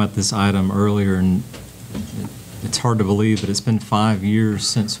talking about this item earlier, and it's hard to believe, but it's been 5 years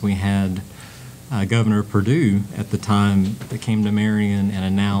since we had Governor Perdue at the time that came to Marion and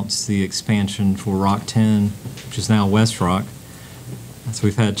announced the expansion for Rock 10, which is now West Rock. So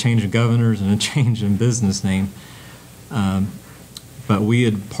we've had a change of governors and a change in business name. But we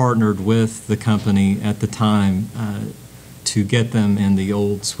had partnered with the company at the time to get them in the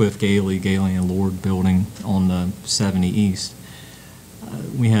old Swift Gailey and Lord building on the 70 East.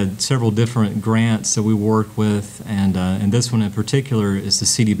 we had several different grants that we worked with, and this one in particular is the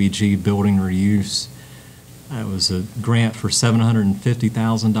CDBG Building Reuse. It was a grant for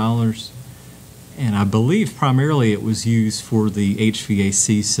 $750,000, and I believe primarily it was used for the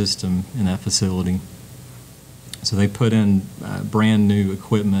HVAC system in that facility. So they put in brand new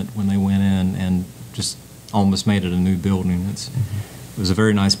equipment when they went in and just almost made it a new building. It was a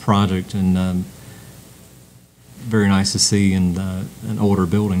very nice project and very nice to see in an older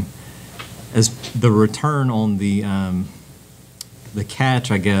building. As the return on the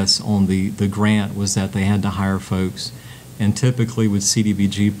catch, I guess, on the grant was that they had to hire folks. And typically with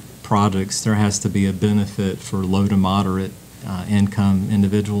CDBG projects, there has to be a benefit for low to moderate income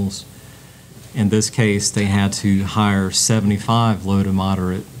individuals. In this case, they had to hire 75 low to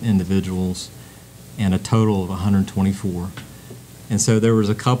moderate individuals and a total of 124. And so there was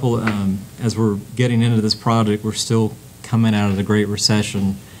a couple, as we're getting into this project, we're still coming out of the Great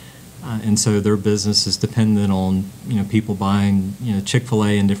Recession. And so their business is dependent on, people buying,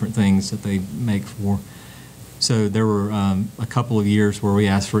 Chick-fil-A and different things that they make for. So there were a couple of years where we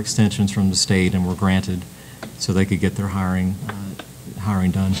asked for extensions from the state and were granted so they could get their hiring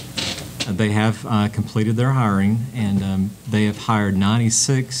done. They have completed their hiring, and they have hired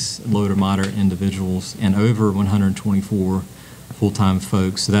 96 low to moderate individuals and over 124 full-time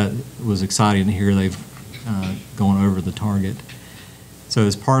folks. So that was exciting to hear they've gone over the target. So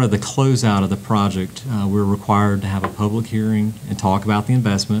as part of the closeout of the project, we're required to have a public hearing and talk about the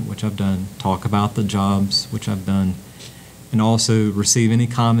investment, which I've done, talk about the jobs, which I've done, and also receive any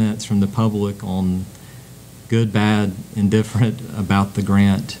comments from the public on good, bad, indifferent about the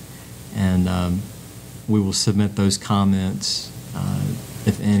grant. And we will submit those comments,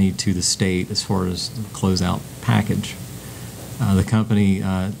 if any, to the state as far as the closeout package. The company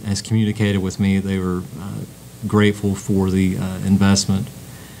has communicated with me. They were grateful for the investment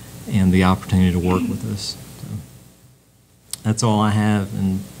and the opportunity to work with us. So that's all I have.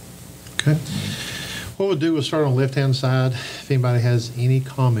 And okay. What we'll do, we'll start on the left-hand side. If anybody has any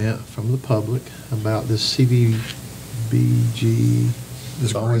comment from the public about this CDBG,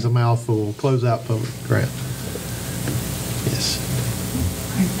 it's always a mouthful, closeout public grant. Yes.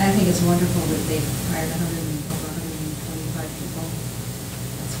 I think it's wonderful that they've hired over 125 people.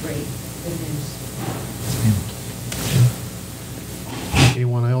 That's great. Good news.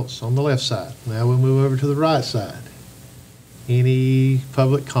 Anyone else on the left side? Now we'll move over to the right side. Any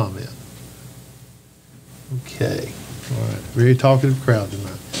public comment? Okay. All right. Very talkative crowd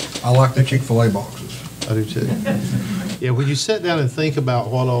tonight. I like the Chick-fil-A boxes. I do too. Yeah, when you sit down and think about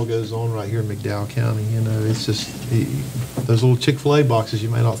what all goes on right here in McDowell County, it's just those little Chick-fil-A boxes. You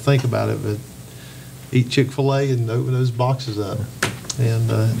may not think about it, but eat Chick-fil-A and open those boxes up. And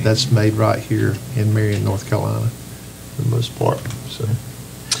that's made right here in Marion, North Carolina, for the most part. So,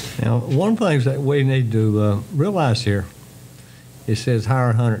 now, one thing that we need to realize here, it says hire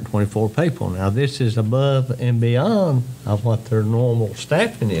 124 people. Now, this is above and beyond of what their normal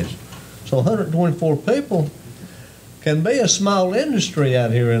staffing is. So 124 people can be a small industry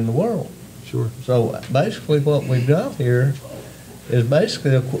out here in the world. sure. So basically what we've got here is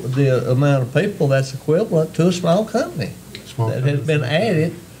basically the amount of people that's equivalent to a small company that has been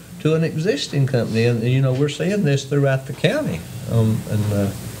added to an existing company. And, we're seeing this throughout the county.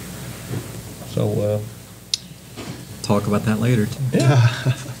 Talk about that later, too. Yeah.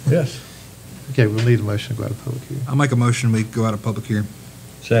 Yes. Okay, we'll need a motion to go out of public hearing. I'll make a motion we go out of public hearing.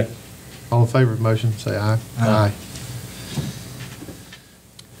 Second. All in favor of the motion, say aye. Aye.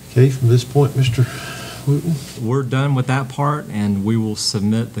 Okay, from this point, Mr. Wooten? We're done with that part, and we will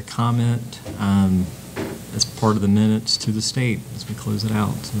submit the comment as part of the minutes to the state as we close it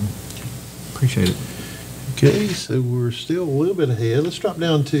out. So, appreciate it. Okay, so we're still a little bit ahead. Let's drop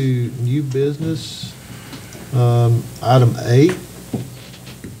down to new business. Item 8.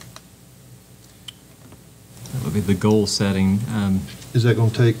 That would be the goal setting. Is that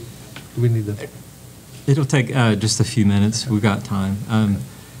going to take, do we need to? It'll take just a few minutes. We've got time.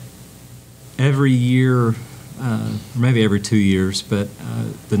 Every year, or maybe every 2 years, but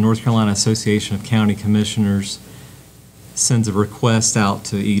the North Carolina Association of County Commissioners sends a request out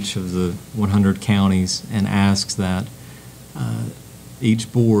to each of the 100 counties and asks that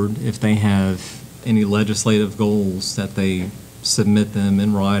each board, if they have any legislative goals, that they submit them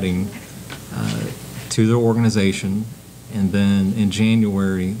in writing to their organization. And then in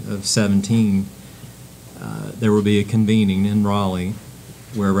January of 17, there will be a convening in Raleigh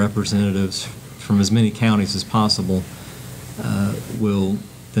where representatives from as many counties as possible will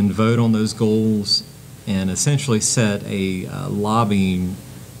then vote on those goals and essentially set a lobbying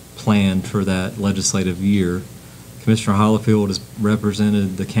plan for that legislative year Commissioner Hollifield has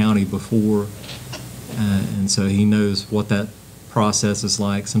represented the county before, and so he knows what that process is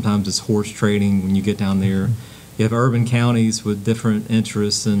like. Sometimes it's horse trading when you get down there. You have urban counties with different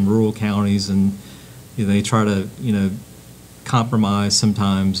interests and rural counties, and they try to, compromise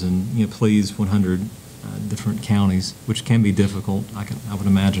sometimes and, please 100 different counties, which can be difficult, I would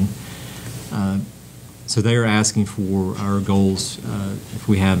imagine. So they are asking for our goals, if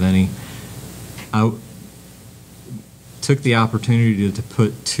we have any. I took the opportunity to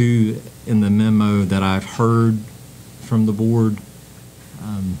put 2 in the memo that I've heard from the board,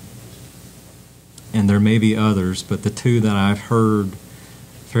 and there may be others, but the 2 that I've heard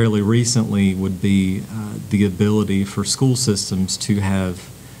fairly recently would be the ability for school systems to have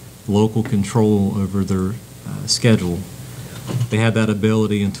local control over their schedule. They had that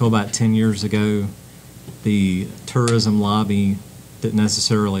ability until about 10 years ago. The tourism lobby didn't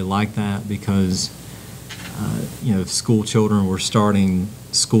necessarily like that because if school children were starting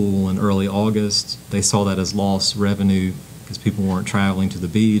school in early August, they saw that as lost revenue because people weren't traveling to the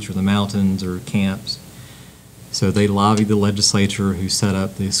beach or the mountains or camps. So they lobbied the legislature, who set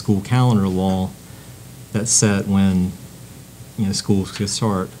up the school calendar law that set when schools could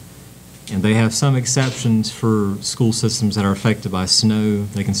start. And they have some exceptions for school systems that are affected by snow.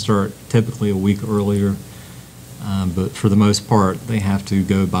 They can start typically a week earlier, but for the most part, they have to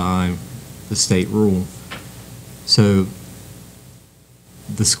go by the state rule. So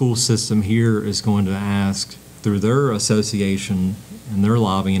the school system here is going to ask, through their association and their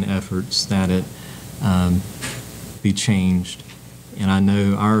lobbying efforts, that it be changed. And I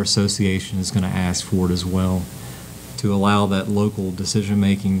know our association is going to ask for it as well, to allow that local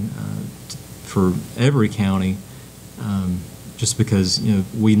decision-making for every county, just because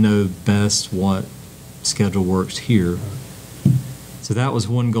we know best what schedule works here. So that was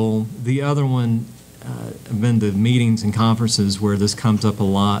one goal. The other one have been the meetings and conferences where this comes up a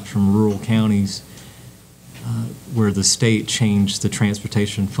lot from rural counties, where the state changed the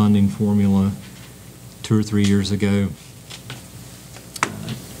transportation funding formula 2 or 3 years ago.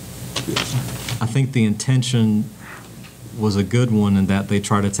 I think the intention was a good one in that they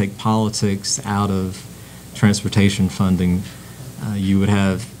try to take politics out of transportation funding. You would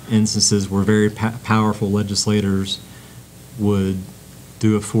have instances where very powerful legislators would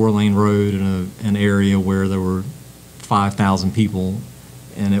do a 4-lane road in an area where there were 5,000 people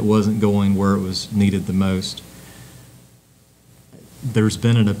and it wasn't going where it was needed the most. There's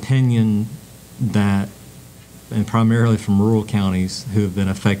been an opinion that, and primarily from rural counties who have been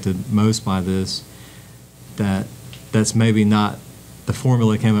affected most by this, that's maybe not, the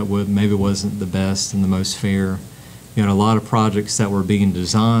formula they came up with maybe wasn't the best and the most fair. A lot of projects that were being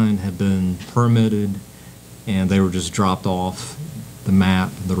designed had been permitted and they were just dropped off the map,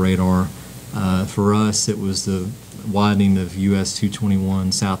 the radar. For us, it was the widening of US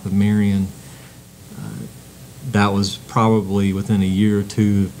 221 south of Marion. That was probably within a year or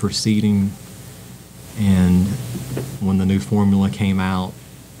 2 of proceeding, and when the new formula came out,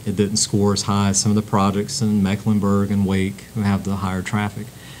 it didn't score as high as some of the projects in Mecklenburg and Wake who have the higher traffic.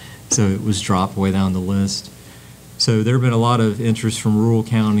 So it was dropped way down the list. So there have been a lot of interest from rural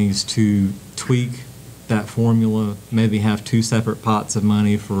counties to tweak that formula, maybe have 2 separate pots of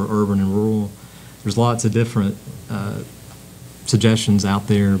money for urban and rural. There's lots of different suggestions out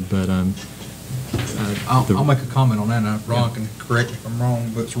there, but I'll make a comment on that, and Ron can correct me if I'm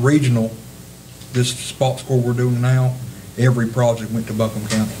wrong, but it's regional. This spot score we're doing now, every project went to Buncombe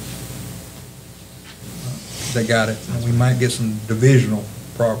County. They got it. And we might get some divisional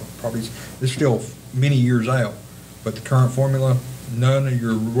properties. It's still many years out, but the current formula, none of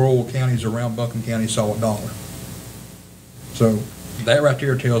your rural counties around Buncombe County saw $1. So that right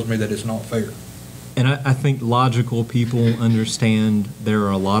there tells me that it's not fair. And I think logical people understand there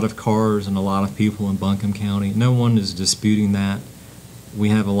are a lot of cars and a lot of people in Buncombe County. No one is disputing that. We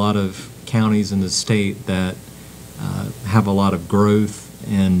have a lot of counties in the state that have a lot of growth,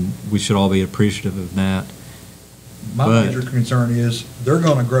 and we should all be appreciative of that. My major concern is they're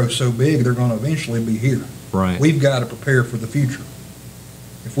going to grow so big, they're going to eventually be here. Right. We've got to prepare for the future.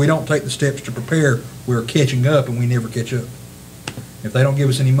 If we don't take the steps to prepare, we're catching up and we never catch up. If they don't give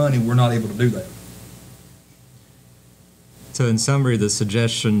us any money, we're not able to do that. So in summary, the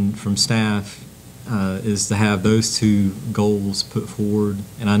suggestion from staff is to have those 2 goals put forward.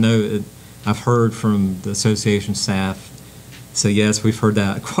 And I know I've heard from the association staff say, yes, we've heard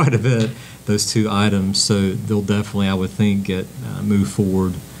that quite a bit, those 2 items. So they'll definitely, I would think, get moved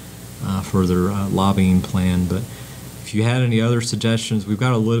forward for their lobbying plan. But if you had any other suggestions, we've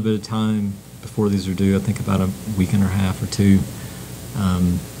got a little bit of time before these are due, I think about a week and a half or 2.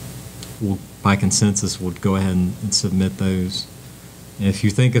 We'll by consensus, would go ahead and submit those. And if you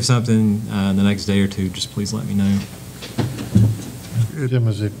think of something in the next day or two, just please let me know. Jim,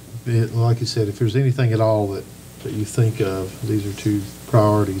 like you said, if there's anything at all that you think of, these are two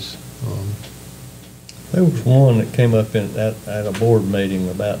priorities. There was one that came up at a board meeting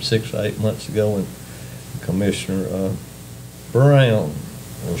about 6 or 8 months ago, and Commissioner Brown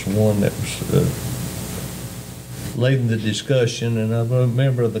was one that was leading the discussion, and I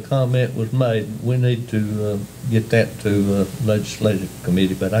remember the comment was made, we need to get that to the legislative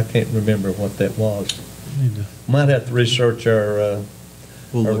committee, but I can't remember what that was. Might have to research our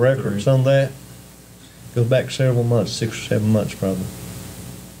records on that. Go back several months, 6 or 7 months probably.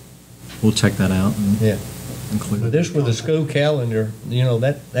 We'll check that out. Yeah. Include But this with the school calendar, you know,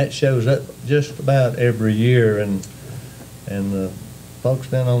 that shows up just about every year, and folks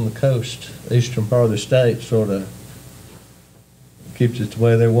down on the coast, eastern part of the state, sort of keeps it the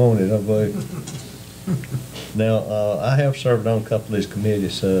way they want it, I believe. Now, I have served on a couple of these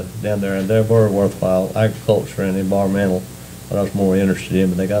committees down there, and they're very worthwhile. Agriculture and environmental, what I was more interested in,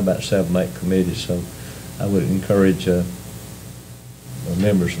 but they got about 7 or 8 committees, so I would encourage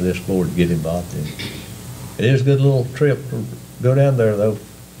members of this board to get involved in it. It is a good little trip to go down there, though.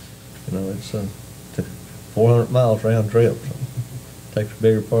 You know, it's 400 miles round trip. So takes a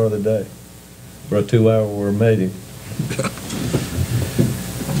bigger part of the day for a 2-hour meeting.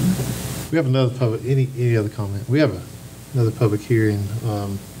 We have another public, any other comment? We have another public hearing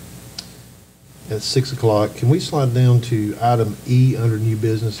at 6 o'clock. Can we slide down to item E under new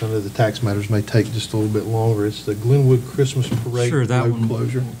business? I know the tax matters may take just a little bit longer. It's the Glenwood Christmas Parade. Sure, that road one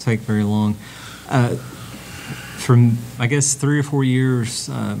closure. won't take very long. From, I guess, 3 or 4 years,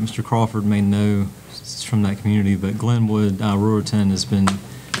 Mr. Crawford may know from that community, but Glenwood, Ruritan has been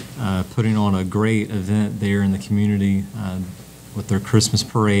putting on a great event there in the community with their Christmas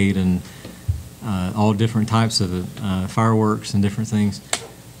parade and all different types of fireworks and different things.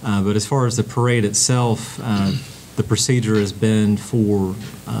 But as far as the parade itself, the procedure has been for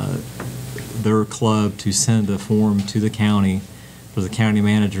their club to send a form to the county for the county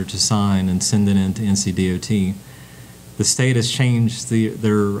manager to sign and send it in to NCDOT. The state has changed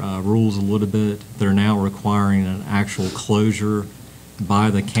their rules a little bit. They're now requiring an actual closure by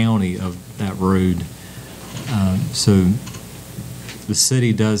the county of that road. So the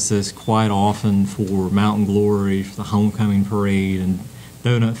city does this quite often for Mountain Glory, for the Homecoming Parade, and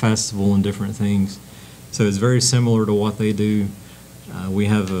Donut Festival and different things. So it's very similar to what they do. We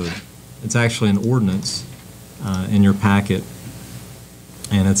have it's actually an ordinance in your packet,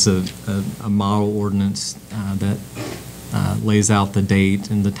 and it's a model ordinance that lays out the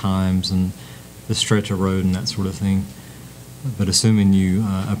date and the times and the stretch of road and that sort of thing. But assuming you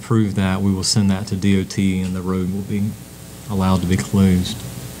approve that, we will send that to DOT and the road will be allowed to be closed.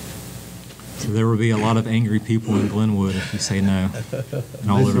 So there will be a lot of angry people in Glenwood if you say no. And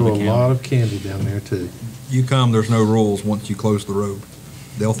all They over throw the a county. lot of candy down there, too. You come, there's no rules once you close the road.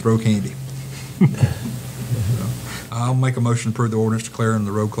 They'll throw candy. I'll make a motion to approve the ordinance declaring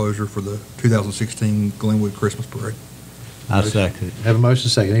the road closure for the 2016 Glenwood Christmas Parade. I second it. Have a motion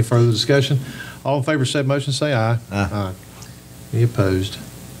second. Any further discussion? All in favor of said motion, say aye. Aye. Any opposed?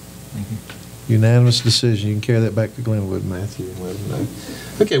 Thank you. Unanimous decision. You can carry that back to Glenwood, Matthew, and let them know.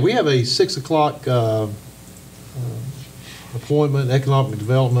 Okay, we have a 6 o'clock appointment, economic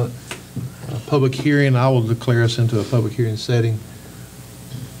development, public hearing. I will declare us into a public hearing setting.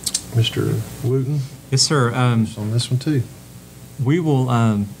 Mr. Wooten? Yes, sir. On this one, too. We will,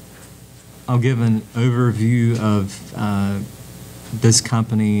 I'll give an overview of this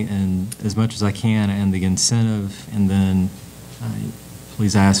company and as much as I can and the incentive, and then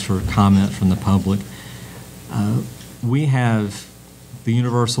please ask for comment from the public. We have, the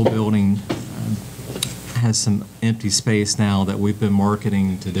Universal building has some empty space now that we've been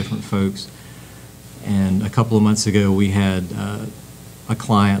marketing to different folks. And a couple of months ago, we had a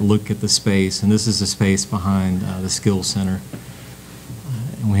client look at the space, and this is the space behind the Skills Center.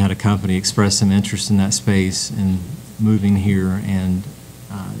 And we had a company express some interest in that space and moving here and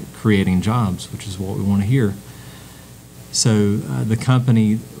creating jobs, which is what we want to hear. So the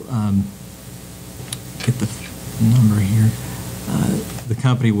company, get the number here, the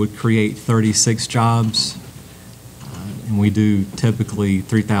company would create 36 jobs, and we do typically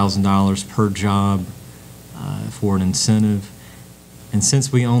 $3,000 per job for an incentive. And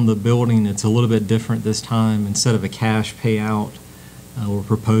since we own the building, it's a little bit different this time. Instead of a cash payout, we're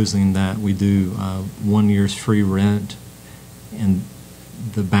proposing that we do 1 year's free rent, and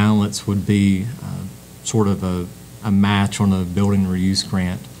the balance would be sort of a match on a building reuse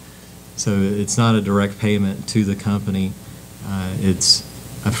grant. So it's not a direct payment to the company. It's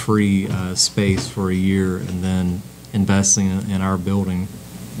a free space for a year and then investing in our building,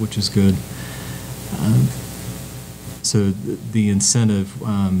 which is good. So the incentive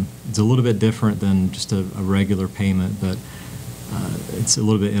is a little bit different than just a regular payment, but it's a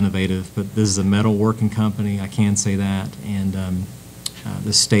little bit innovative. But this is a metalworking company, I can say that, and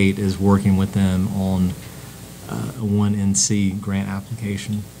the state is working with them on a 1NC grant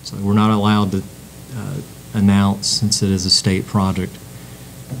application. So we're not allowed to announce since it is a state project,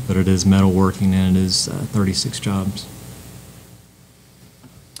 but it is metalworking and it is 36 jobs.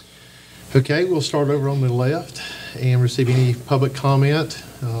 Okay, we'll start over on the left and receive any public comment.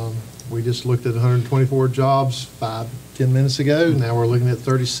 We just looked at 124 jobs 5-10 minutes ago. Now we're looking at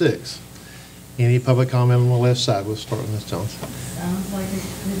 36. Any public comment on the left side? We'll start with Ms. Johnson. Sounds like a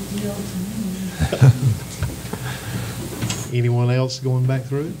good deal to me. Anyone else going back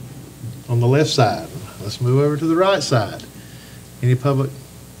through? On the left side. Let's move over to the right side. Any public?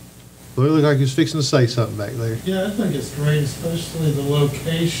 Well, it looked like he was fixing to say something back there. Yeah, I think it's great, especially the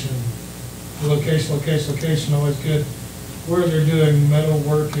location. The location, always good. Where they're doing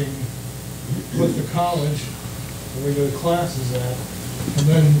metalworking with the college, where we go to classes at. And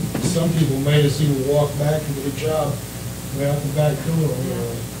then some people made us even walk back into the job way out the back door.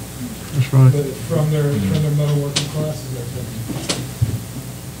 That's right. But from their metalworking classes, I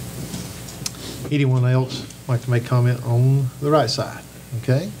think. Anyone else like to make comment on the right side?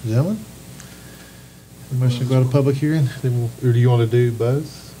 Okay, gentlemen? Motion to go to public hearing, then or do you want to do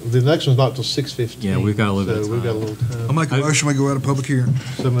both? The next one's not till 6:15. Yeah, we've got a little bit of So we've got a time. little time. I'll make a motion, we go out of public hearing.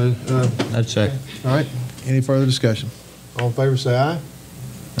 So, I'd second. all right, any further discussion? All in favor, say aye.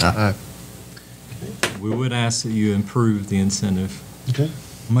 Aye. We would ask that you improve the incentive. Okay,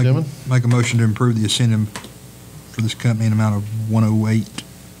 Make gentlemen? make a motion to improve the incentive for this company in the amount of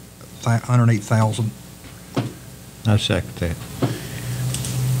 $108,000. I'd second that.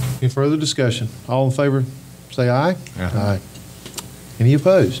 Any further discussion? All in favor, say aye. Aye. Any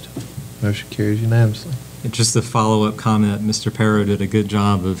opposed? Motion carries unanimously. And just a follow-up comment, Mr. Perro did a good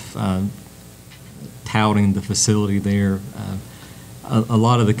job of touting the facility there. A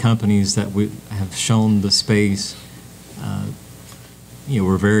lot of the companies that we have shown the space,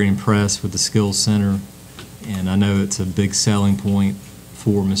 we're very impressed with the Skills Center, and I know it's a big selling point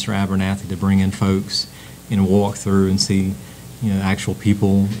for Mr. Abernathy to bring in folks and walk through and see, actual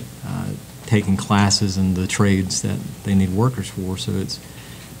people taking classes in the trades that they need workers for. So it's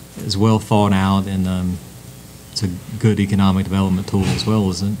well thought out, and it's a good economic development tool as well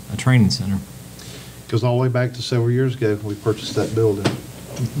as a training center. Goes all the way back to several years ago when we purchased that building.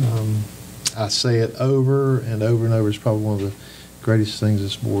 I say it over and over and over. It's probably one of the greatest things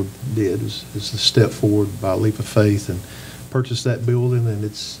this board did is to step forward by a leap of faith and purchase that building, and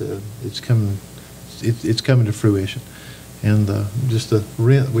it's coming to fruition. And just the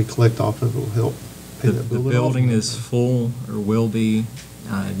rent we collect off of it will help pay that The building building off. is full, or will be.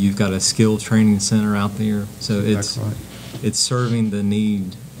 You've got a skill training center out there, so Exactly right. it's serving the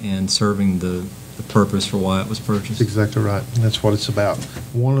need and serving the purpose for why it was That's purchased. exactly right. And that's what it's about.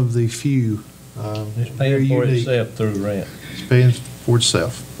 One of the few It's very paying for unique. itself through rent, It's paying for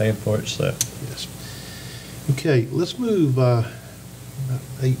itself. paying for itself. Yes. Okay, let's move about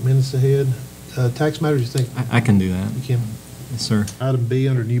 8 minutes ahead. Tax matters, you think I can do that. you can? Yes, sir. Item B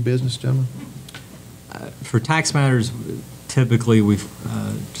under new business, gentlemen. For tax matters, typically we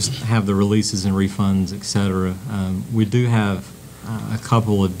just have the releases and refunds, et cetera. We do have a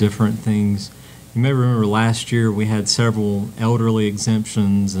couple of different things. You may remember last year we had several elderly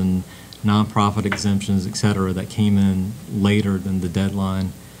exemptions and nonprofit exemptions, et cetera, that came in later than the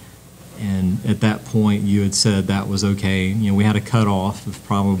deadline. And at that point, you had said that was okay. We had a cutoff of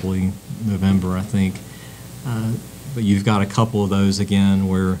probably November, I think. But you've got a couple of those again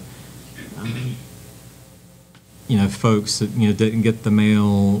where, folks that, didn't get the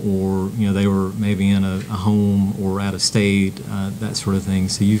mail, or, they were maybe in a home or out of state, that sort of thing.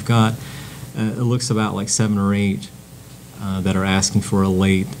 So you've got, it looks about like 7 or 8 that are asking for a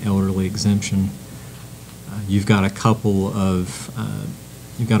late elderly exemption. You've got a couple of,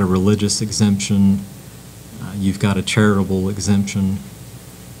 you've got a religious exemption, you've got a charitable exemption,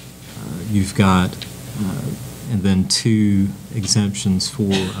 you've got, and then 2 exemptions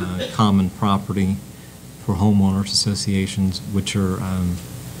for common property for homeowners associations, which are,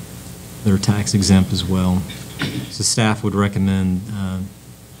 they're tax exempt as well. So staff would recommend, and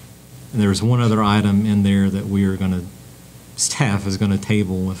there's one other item in there that staff is going to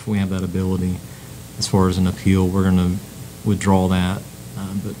table if we have that ability. As far as an appeal, we're going to withdraw that.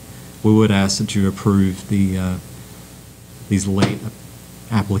 But we would ask that you approve these late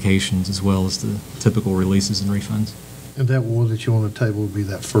applications as well as the typical releases and refunds. And that one that you want to table would be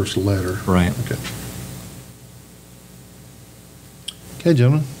that first letter. Right. Okay. Okay,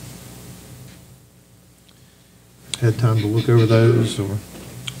 gentlemen. Had time to look over those, or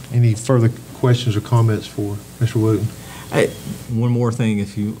any further questions or comments for Mr. Wooten? One more thing,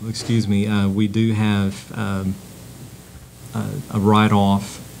 if you excuse me, we do have a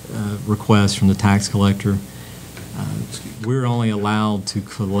write-off request from the tax collector. We're only allowed to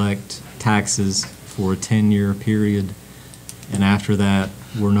collect taxes for a 10-year period, and after that,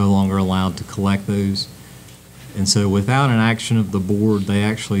 we're no longer allowed to collect those. And so without an action of the board, they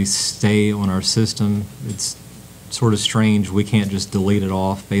actually stay on our system. It's sort of strange. We can't just delete it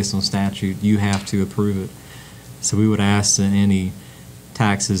off based on statute. You have to approve it. So we would ask that any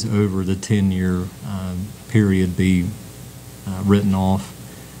taxes over the 10-year period be written off,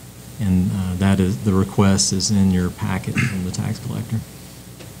 and that is, the request is in your packet from the tax collector.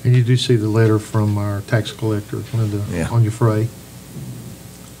 And you do see the letter from our tax collector, Linda, Yeah. on your fray.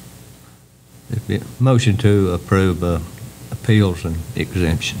 Motion to approve appeals and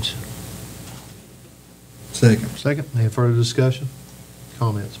exemptions. Second. Second, any further discussion?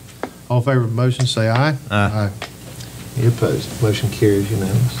 Comments? All in favor of the motion, say aye. Aye. Any opposed? Motion carries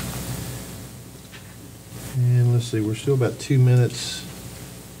unanimous. And let's see, we're still about 2 minutes.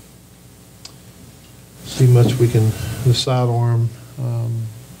 See much we can, the sidearm,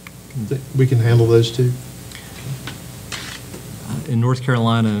 we can handle those two. In North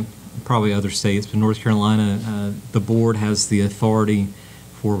Carolina, probably other states, but North Carolina, the board has the authority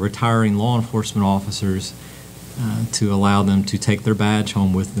for retiring law enforcement officers to allow them to take their badge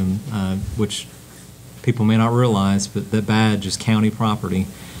home with them, which people may not realize, but that badge is county property.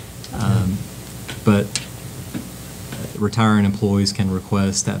 But retiring employees can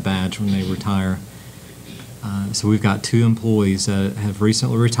request that badge when they retire. So we've got 2 employees that have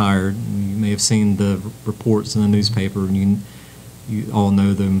recently retired. You may have seen the reports in the newspaper, and you all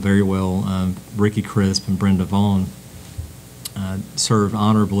know them very well. Ricky Crisp and Brenda Vaughn served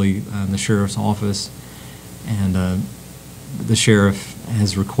honorably in the sheriff's office, and the sheriff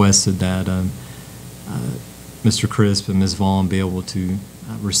has requested that Mr. Crisp and Ms. Vaughn be able to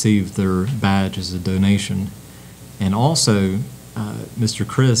receive their badge as a donation. And also, Mr.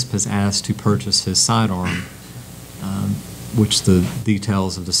 Crisp has asked to purchase his sidearm, which the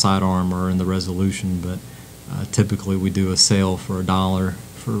details of the sidearm are in the resolution, but typically we do a sale for $1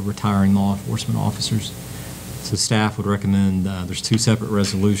 for retiring law enforcement officers. So staff would recommend, there's 2 separate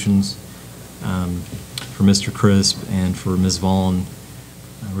resolutions for Mr. Crisp and for Ms. Vaughn.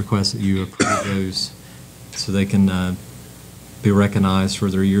 Request that you approve those so they can be recognized for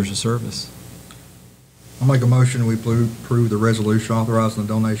their years of service. I'll make a motion, we approve the resolution authorizing the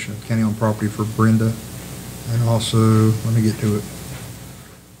donation of county-owned property for Brenda, and also, let me get to it.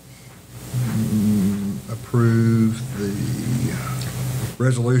 Approve the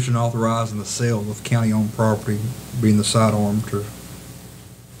resolution authorizing the sale of county-owned property, being the sidearm, to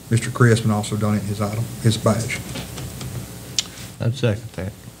Mr. Crisp, and also donate his item, his badge. I'd second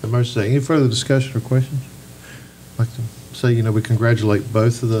that. The motion second. Any further discussion or questions? I'd like to say, we congratulate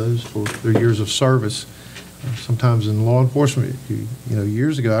both of those for their years of service. Sometimes in law enforcement,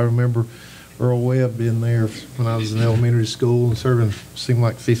 years ago, I remember Earl Webb being there when I was in elementary school and serving, seemed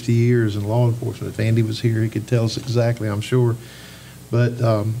like 50 years in law enforcement. If Andy was here, he could tell us exactly, I'm sure. But,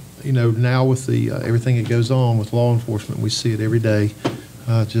 now with the everything that goes on with law enforcement, we see it every day.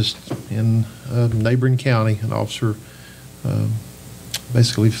 Just in a neighboring county, an officer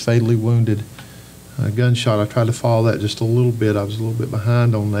basically fatally wounded. A gunshot. I tried to follow that just a little bit. I was a little bit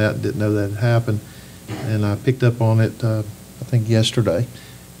behind on that, didn't know that had happened. And I picked up on it, I think, yesterday.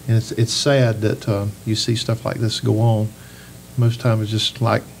 And it's sad that you see stuff like this go on. Most times it's just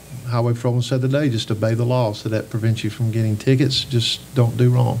like Highway Patrolman said today, just obey the law, so that prevents you from getting tickets. Just don't do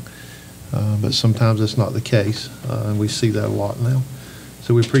wrong. But sometimes that's not the case, and we see that a lot now.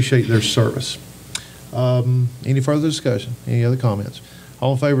 So we appreciate their service. Any further discussion? Any other comments?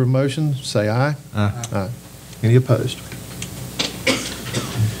 All in favor of the motion, say aye. Aye. Aye. Any opposed?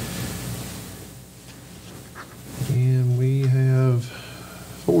 And we have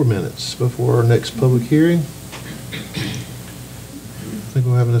 4 minutes before our next public hearing. I think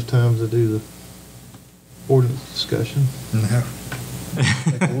we'll have enough time to do the ordinance discussion.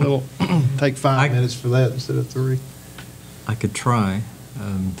 No. Take 5 minutes for that instead of 3. I could try.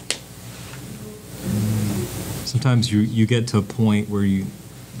 Sometimes you get to a point where you've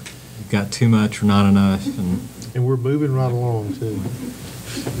got too much or not enough, And we're moving right along, too.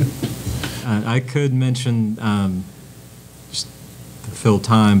 I could mention, just to fill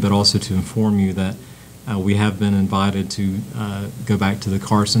time, but also to inform you that we have been invited to go back to the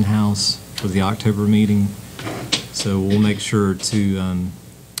Carson House for the October meeting. So we'll make sure to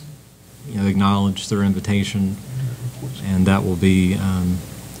acknowledge their invitation, and that will be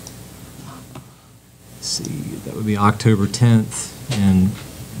that would be October 10th, and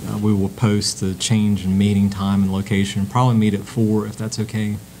we will post the change in meeting time and location. Probably meet at 4 if that's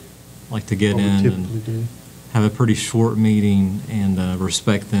okay. Like to get in and have a pretty short meeting and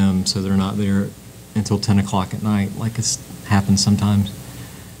respect them so they're not there until 10 o'clock at night like it happens sometimes.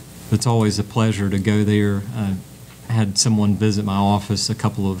 It's always a pleasure to go there. I had someone visit my office a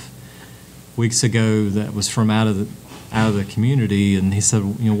couple of weeks ago that was from out of the community, and he said,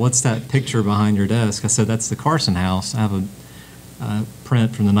 what's that picture behind your desk? I said, that's the Carson House. I have a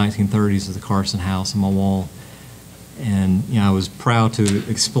print from the 1930s of the Carson House on my wall. And I was proud to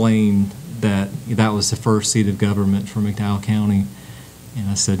explain that that was the first seat of government for McDowell County. And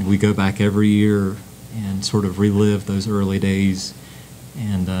I said, we go back every year and sort of relive those early days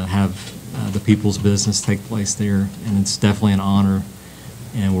and have the people's business take place there. And it's definitely an honor,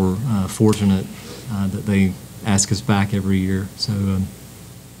 and we're fortunate that they ask us back every year. So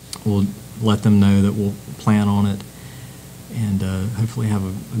we'll let them know that we'll plan on it and hopefully have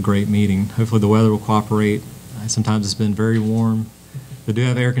a great meeting. Hopefully the weather will cooperate. Sometimes it's been very warm. They do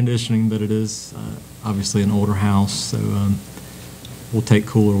have air conditioning, but it is obviously an older house, so we'll take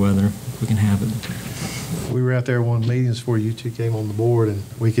cooler weather if we can have it. We were out there one meetings before you two came on the board, and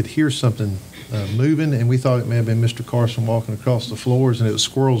we could hear something moving, and we thought it may have been Mr. Carson walking across the floors, and it was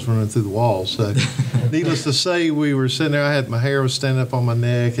squirrels running through the walls. So needless to say, we were sitting there. My hair was standing up on my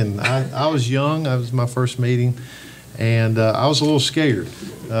neck, and I was young. It was my first meeting, and I was a little scared.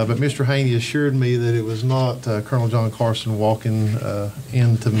 But Mr. Haney assured me that it was not Colonel John Carson walking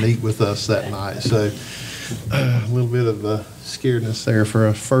in to meet with us that night. So a little bit of scaredness there for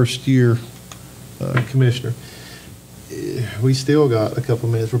a first-year commissioner. We still got a couple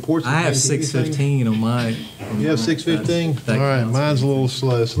minutes. Reports. I have 6:15 on my. You have 6:15? All right, mine's a little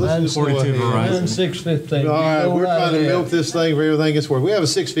slow. So let's just go ahead. Mine's 6:15. All right, we're trying to milk this thing for everything it's worth. We have a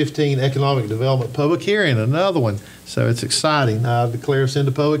 6:15 economic development public hearing, another one. So it's exciting. I declare us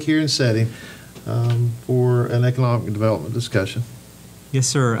into public hearing setting for an economic development discussion. Yes,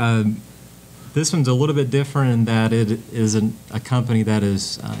 sir. This one's a little bit different in that it is a company that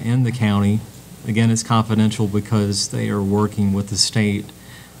is in the county. Again, it's confidential because they are working with the state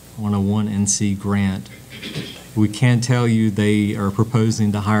on a 1NC grant. We can tell you they are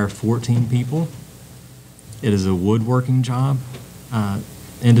proposing to hire 14 people. It is a woodworking job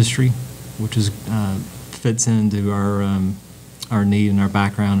industry, which is fits into our need and our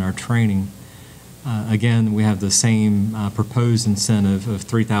background and our training. Again, we have the same proposed incentive of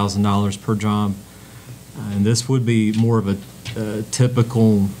 $3,000 per job. And this would be more of a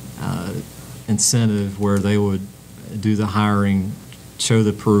typical incentive where they would do the hiring, show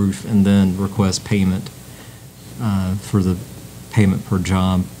the proof, and then request payment for the payment per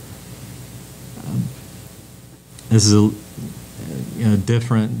job. This is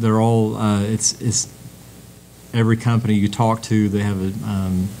different. They're all it's every company you talk to, they have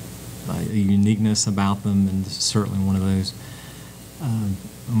a uniqueness about them, and this is certainly one of those.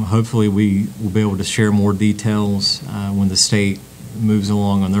 Hopefully we will be able to share more details when the state moves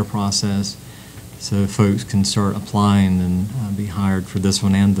along on their process, so folks can start applying and be hired for this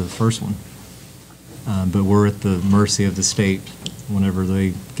one and the first one. But we're at the mercy of the state whenever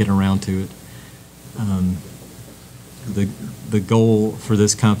they get around to it. The goal for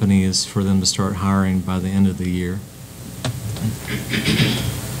this company is for them to start hiring by the end of the year.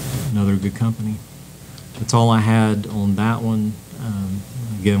 Another good company. That's all I had on that one.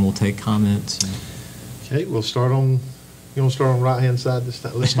 Again, we'll take comments. Okay, we'll start on. You want to start on the right-hand side this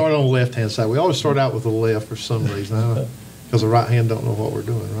time? Let's start on the left-hand side. We always start out with the left for some reason, because the right hand don't know what we're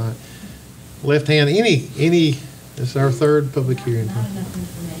doing, right? Left hand, any, this is our third public hearing. Not enough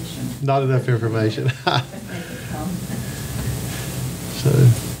information. Not enough information. So,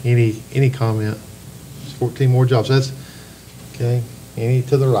 any comment? It's 14 more jobs. That's, okay, any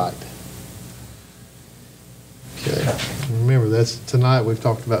to the right? Okay. Remember, that's tonight we've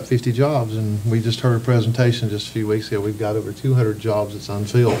talked about 50 jobs, and we just heard a presentation just a few weeks ago. We've got over 200 jobs that's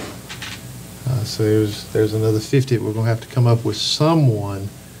unfilled. So there's another 50. We're going to have to come up with someone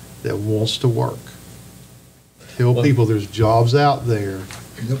that wants to work. Tell people there's jobs out there.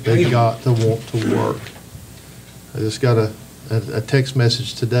 They've got to want to work. I just got a text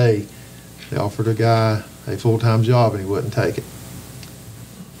message today. They offered a guy a full-time job, and he wouldn't take it.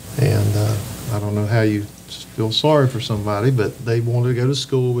 And I don't know how you feel sorry for somebody, but they wanted to go to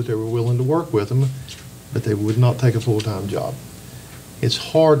school, but they were willing to work with them, but they would not take a full-time job. It's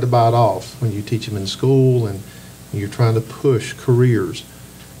hard to bite off when you teach them in school and you're trying to push careers.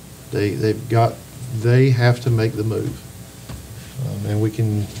 They've got they have to make the move. And we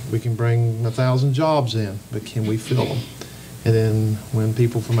can bring 1,000 jobs in, but can we fill them? And then when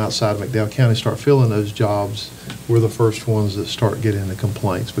people from outside of McDowell County start filling those jobs, we're the first ones that start getting the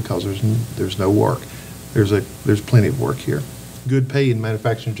complaints because there's no work. There's plenty of work here. Good pay in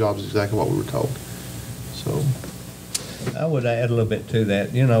manufacturing jobs is exactly what we were told. So I would add a little bit to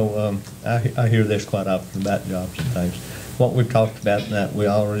that. You know, I hear this quite often about jobs and things. What we've talked about, that we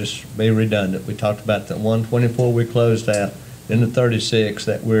already be redundant. We talked about the 124 we closed out, then the 36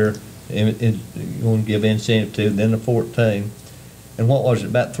 that we're going to give incentive to, then the 14. And what was it,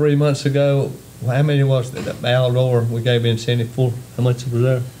 about 3 months ago? How many was it? That Baldor we gave incentive for? How much was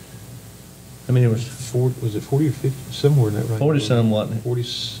there? I mean, it was 40, was it 40 or 50, somewhere in that range? 40 some, wasn't it?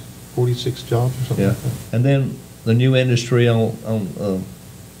 46 jobs or something Yeah. like that. And then the new industry on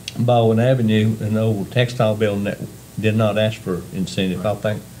Baldwin Avenue, an old textile building that did not ask for incentive. I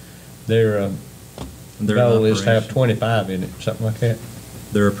think their goal is to have 25 in it, something like that.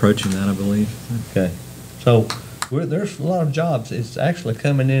 They're approaching that, I believe. Okay. So there's a lot of jobs. It's actually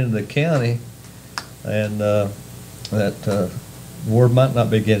coming into the county, and that the word might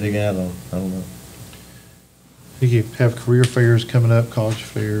not be getting out on. I don't know. You have career fairs coming up, college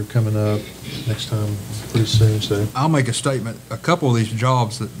fair coming up next time pretty soon. So I'll make a statement. A couple of these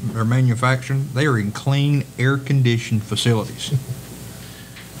jobs that are manufacturing, they are in clean, air-conditioned facilities.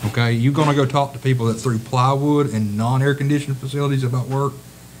 Okay, you're going to go talk to people that through plywood and non-air-conditioned facilities about work.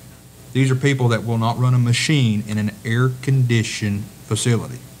 These are people that will not run a machine in an air-conditioned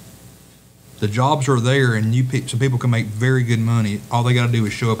facility. The jobs are there, and some people can make very good money. All they got to do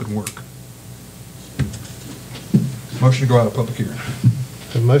is show up and work. Motion to go out of public hearing.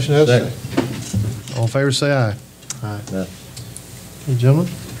 have a motion, have a second. All in favor, say aye. Aye. Yeah. Okay,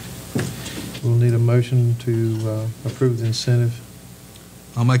 gentlemen, we'll need a motion to approve the incentive.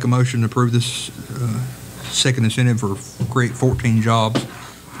 I'll make a motion to approve this second incentive for create 14 jobs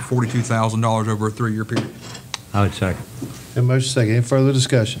for $42,000 over a 3-year period. I would second. Have a motion, second. Any further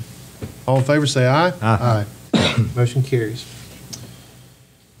discussion? All in favor, say aye. Aye. Aye. Motion carries.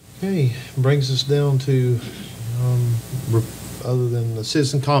 Okay, brings us down to, other than the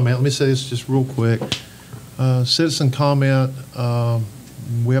citizen comment, let me say this just real quick. Citizen comment,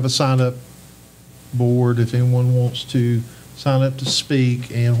 we have a sign-up board if anyone wants to sign up to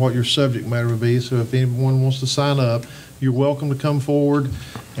speak and what your subject matter would be. So if anyone wants to sign up, you're welcome to come forward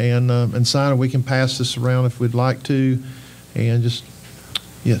and sign it. We can pass this around if we'd like to. And just,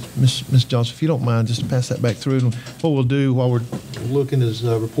 yes, Ms. Johnson, if you don't mind, just pass that back through. And what we'll do while we're looking is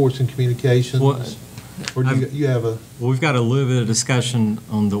reports and communications. Well, Or do you have a? Well, we've got a little bit of discussion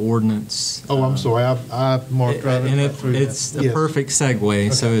on the ordinance. Oh, I'm sorry. I marked right And through that. it's a Yes. perfect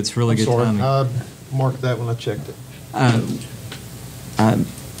segue, so it's really good I'm sorry. timing. I marked that when I checked it.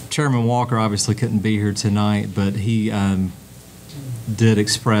 Chairman Walker obviously couldn't be here tonight, but he did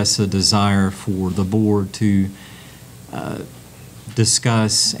express a desire for the board to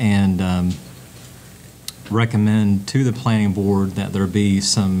discuss and recommend to the planning board that there be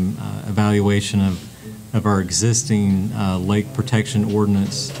some evaluation of our existing lake protection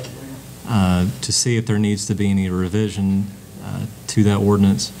ordinance to see if there needs to be any revision to that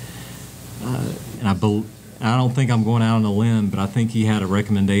ordinance. And I don't think I'm going out on a limb, but I think he had a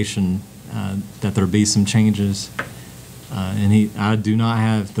recommendation that there be some changes. And I do not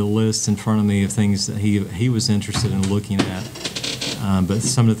have the list in front of me of things that he was interested in looking at. But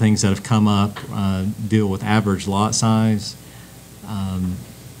some of the things that have come up deal with average lot size,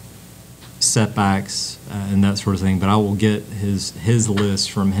 setbacks, and that sort of thing. But I will get his list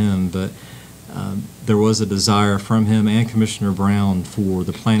from him. But there was a desire from him and Commissioner Brown for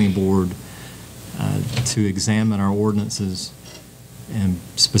the planning board to examine our ordinances, and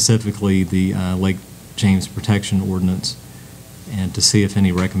specifically the Lake James Protection Ordinance, and to see if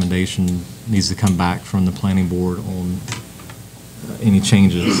any recommendation needs to come back from the planning board on any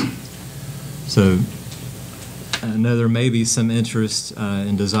changes. So I know there may be some interest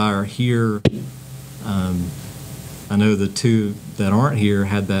and desire here. I know the two that aren't here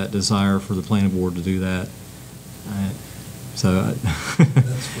had that desire for the planning board to do that. So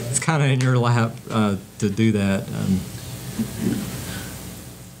it's kind of in your lap to do that.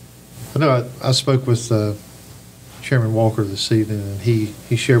 I know I spoke with Chairman Walker this evening, and he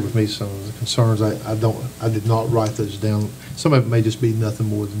shared with me some of the concerns. I did not write those down. Some of it may just be nothing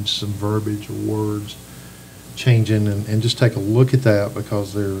more than some verbiage or words changing, and just take a look at that,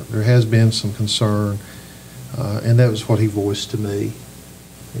 because there has been some concern, and that was what he voiced to me.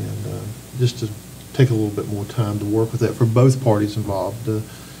 And just to take a little bit more time to work with that for both parties involved,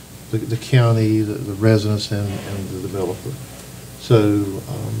 the county, the residents, and the developer. So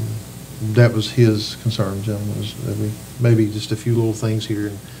that was his concern, gentlemen, was that maybe just a few little things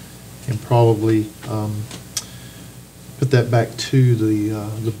here and probably put that back to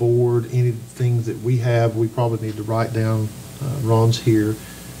the board. Anything that we have, we probably need to write down. Ron's here.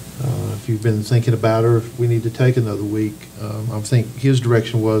 If you've been thinking about it, or if we need to take another week, I think his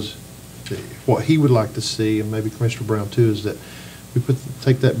direction was what he would like to see, and maybe Commissioner Brown too, is that we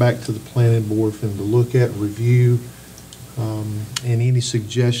take that back to the planning board for them to look at, review, and any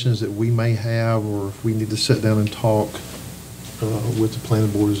suggestions that we may have, or if we need to sit down and talk with the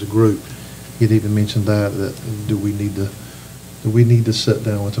planning board as a group. He'd even mentioned that do we need to sit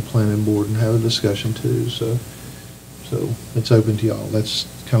down with the planning board and have a discussion too? So it's open to y'all. That's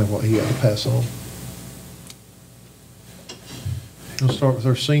kind of what he had to pass on. You want to start with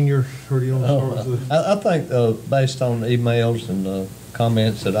our senior, or do you want to start with the? I think based on emails and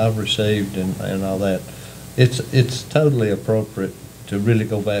comments that I've received and all that, it's totally appropriate to really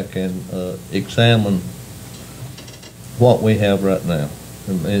go back and examine what we have right now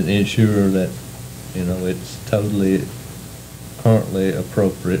and ensure that, it's totally currently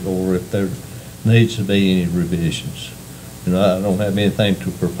appropriate, or if there needs to be any revisions. I don't have anything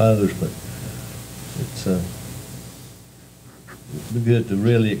to propose, but it's good to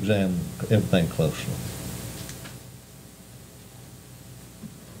really examine everything closely.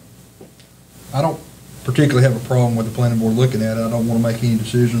 I don't particularly have a problem with the planning board looking at it. I don't want to make any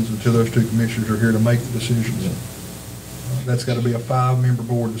decisions until those two commissioners are here to make the decisions. Yeah. That's got to be a 5-member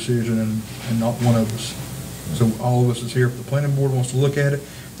board decision and not one of us. So all of us is here. If the planning board wants to look at it,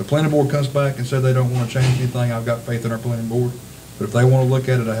 if the planning board comes back and says they don't want to change anything, I've got faith in our planning board. But if they want to look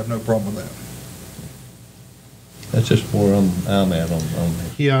at it, I have no problem with that. That's just where I'm at on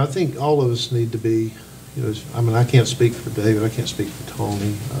that. Yeah, I think all of us need to be, I can't speak for David, I can't speak for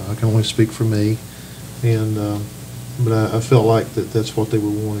Tony, I can only speak for me. And, but I felt like that's what they were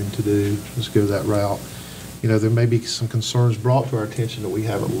wanting to do, is go that route. There may be some concerns brought to our attention that we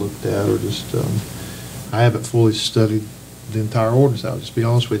haven't looked at, or just, I haven't fully studied the entire ordinance. I'll just be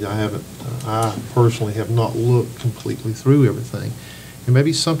honest with you, I personally have not looked completely through everything. There may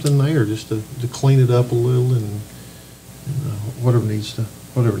be something there just to clean it up a little, and whatever needs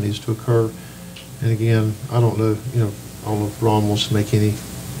to occur. And again, I don't know if Ron wants to make any.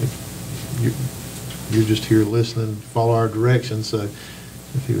 You're just here listening, follow our direction. So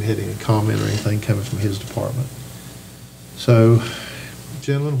if you had any comment or anything coming from his department. So,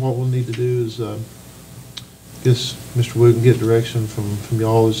 gentlemen, what we'll need to do is, I guess Mr. Wood can get direction from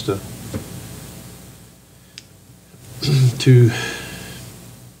y'all as to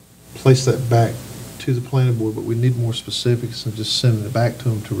place that back to the planning board, but we need more specifics than just sending it back to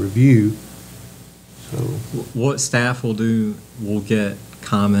them to review. So what staff will do, we'll get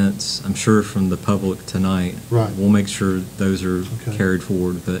comments, I'm sure, from the public tonight. Right. We'll make sure those are carried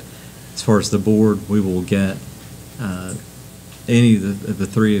forward. But as far as the board, we will get any of the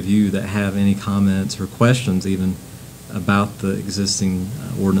three of you that have any comments or questions even about the existing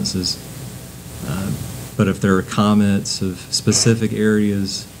ordinances. But if there are comments of specific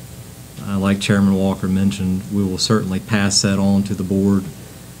areas, like Chairman Walker mentioned, we will certainly pass that on to the board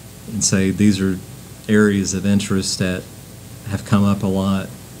and say these are areas of interest that have come up a lot.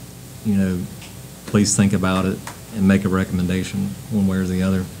 Please think about it and make a recommendation one way or the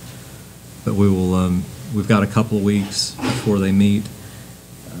other. But we will. We've got a couple of weeks before they meet,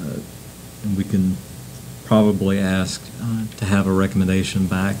 and we can probably ask to have a recommendation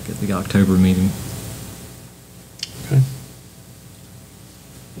back at the October meeting. Okay.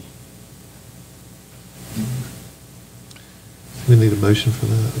 We need a motion for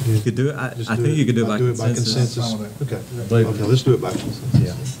that. You could do it. I think you could do it by consensus. Okay. Okay, let's do it by consensus.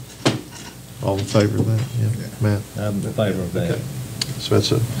 Yeah. All in favor of that? Yeah. Matt? I'm in favor of that. Okay. So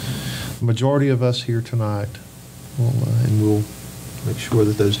that's a majority of us here tonight, and we'll make sure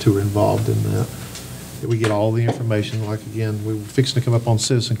that those two are involved in that we get all the information. Like, again, we were fixing to come up on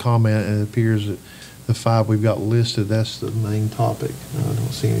citizen comment, and it appears that the 5 we've got listed, that's the main topic. I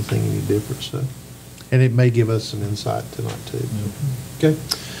don't see anything any different. So, and it may give us some insight tonight too. Mm-hmm. Okay.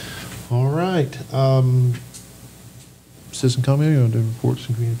 All right. Citizen comment, you want to do reports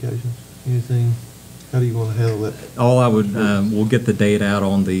and communications? Anything? How do you want to handle that? All I would, we'll get the date out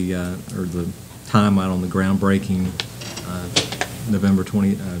on the, or the time out on the groundbreaking,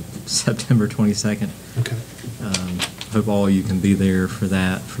 September 22nd. Okay. Hope all you can be there for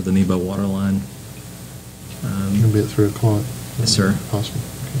that, for the Nebo water line. You'll be at 3 o'clock. Yes, sir. Possible.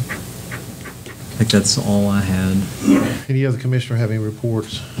 Okay. I think that's all I had. Any other commissioner have any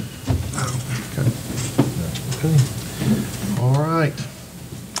reports? Okay. Okay. All right.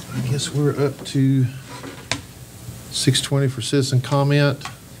 I guess we're up to 6:20 for citizen comment.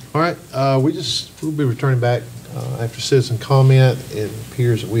 All right, we'll be returning back after citizen comment. It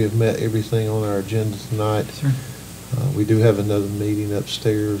appears that we have met everything on our agenda tonight. Sir. We do have another meeting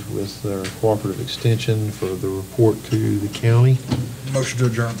upstairs with our cooperative extension for the report to the county. Motion to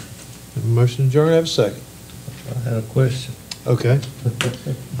adjourn. Motion to adjourn, have a second. I had a question. Okay.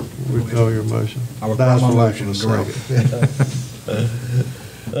 Recall your motion. I will call my motion. Go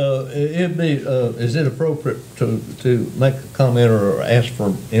It'd be, is it appropriate to make a comment or ask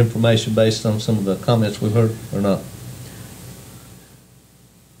for information based on some of the comments we've heard, or not?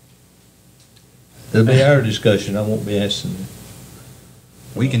 It'll be our discussion, I won't be asking.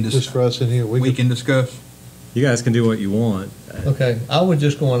 We can Just for us in here, we can discuss. You guys can do what you want. Okay, I was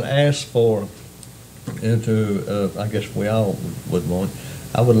just going to ask for, I guess we all would want,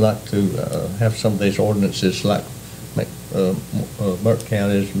 I would like to have some of these ordinances like Burke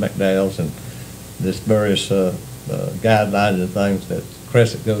County's, McDowell's, and this various guidelines and things that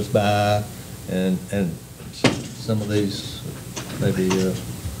Crescent goes by, and some of these maybe.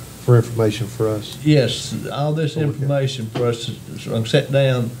 For information for us. Yes, all this information for us to sit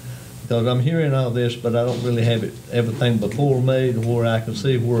down, because I'm hearing all this, but I don't really have everything before me to where I can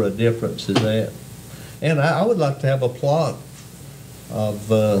see where a difference is at. And I would like to have a plot of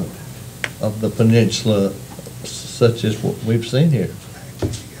the peninsula such as what we've seen here.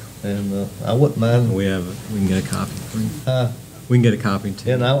 And I wouldn't mind. We can get a copy for you. We can get a copy too.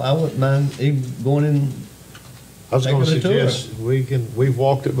 And I wouldn't mind even going in. I was going to suggest we've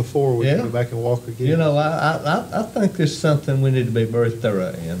walked it before. We can go back and walk again. You know, I think this is something we need to be very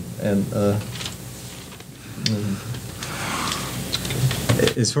thorough in.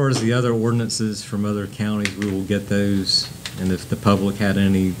 As far as the other ordinances from other counties, we will get those. And if the public had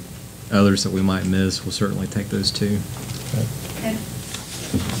any others that we might miss, we'll certainly take those too. And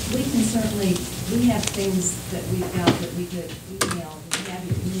we can certainly, we have things that we've got that we could email. We have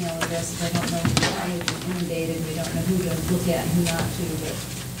your email addresses. I don't know why it's inundated. We don't know who to look at and who not to, but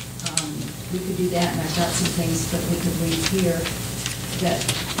we could do that. And I've got some things that we could read here that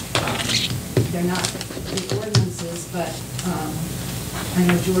they're not the ordinances, but I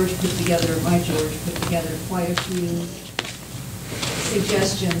know George put together quite a few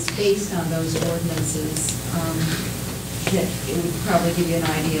suggestions based on those ordinances that it would probably give you an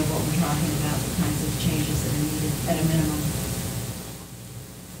idea of what we're talking about, the kinds of changes that are needed at a minimum.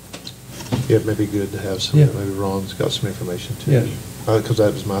 Yeah, it may be good to have some. Maybe Ron's got some information too. Yes. Because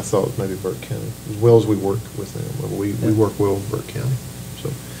that was my thought, maybe Burke County, as well as we work with them. We work well with Burke County.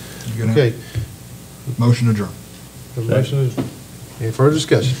 So, okay. Motion adjourned. Motion is, any further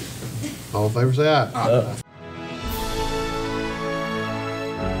discussion? All in favor say aye. Aye.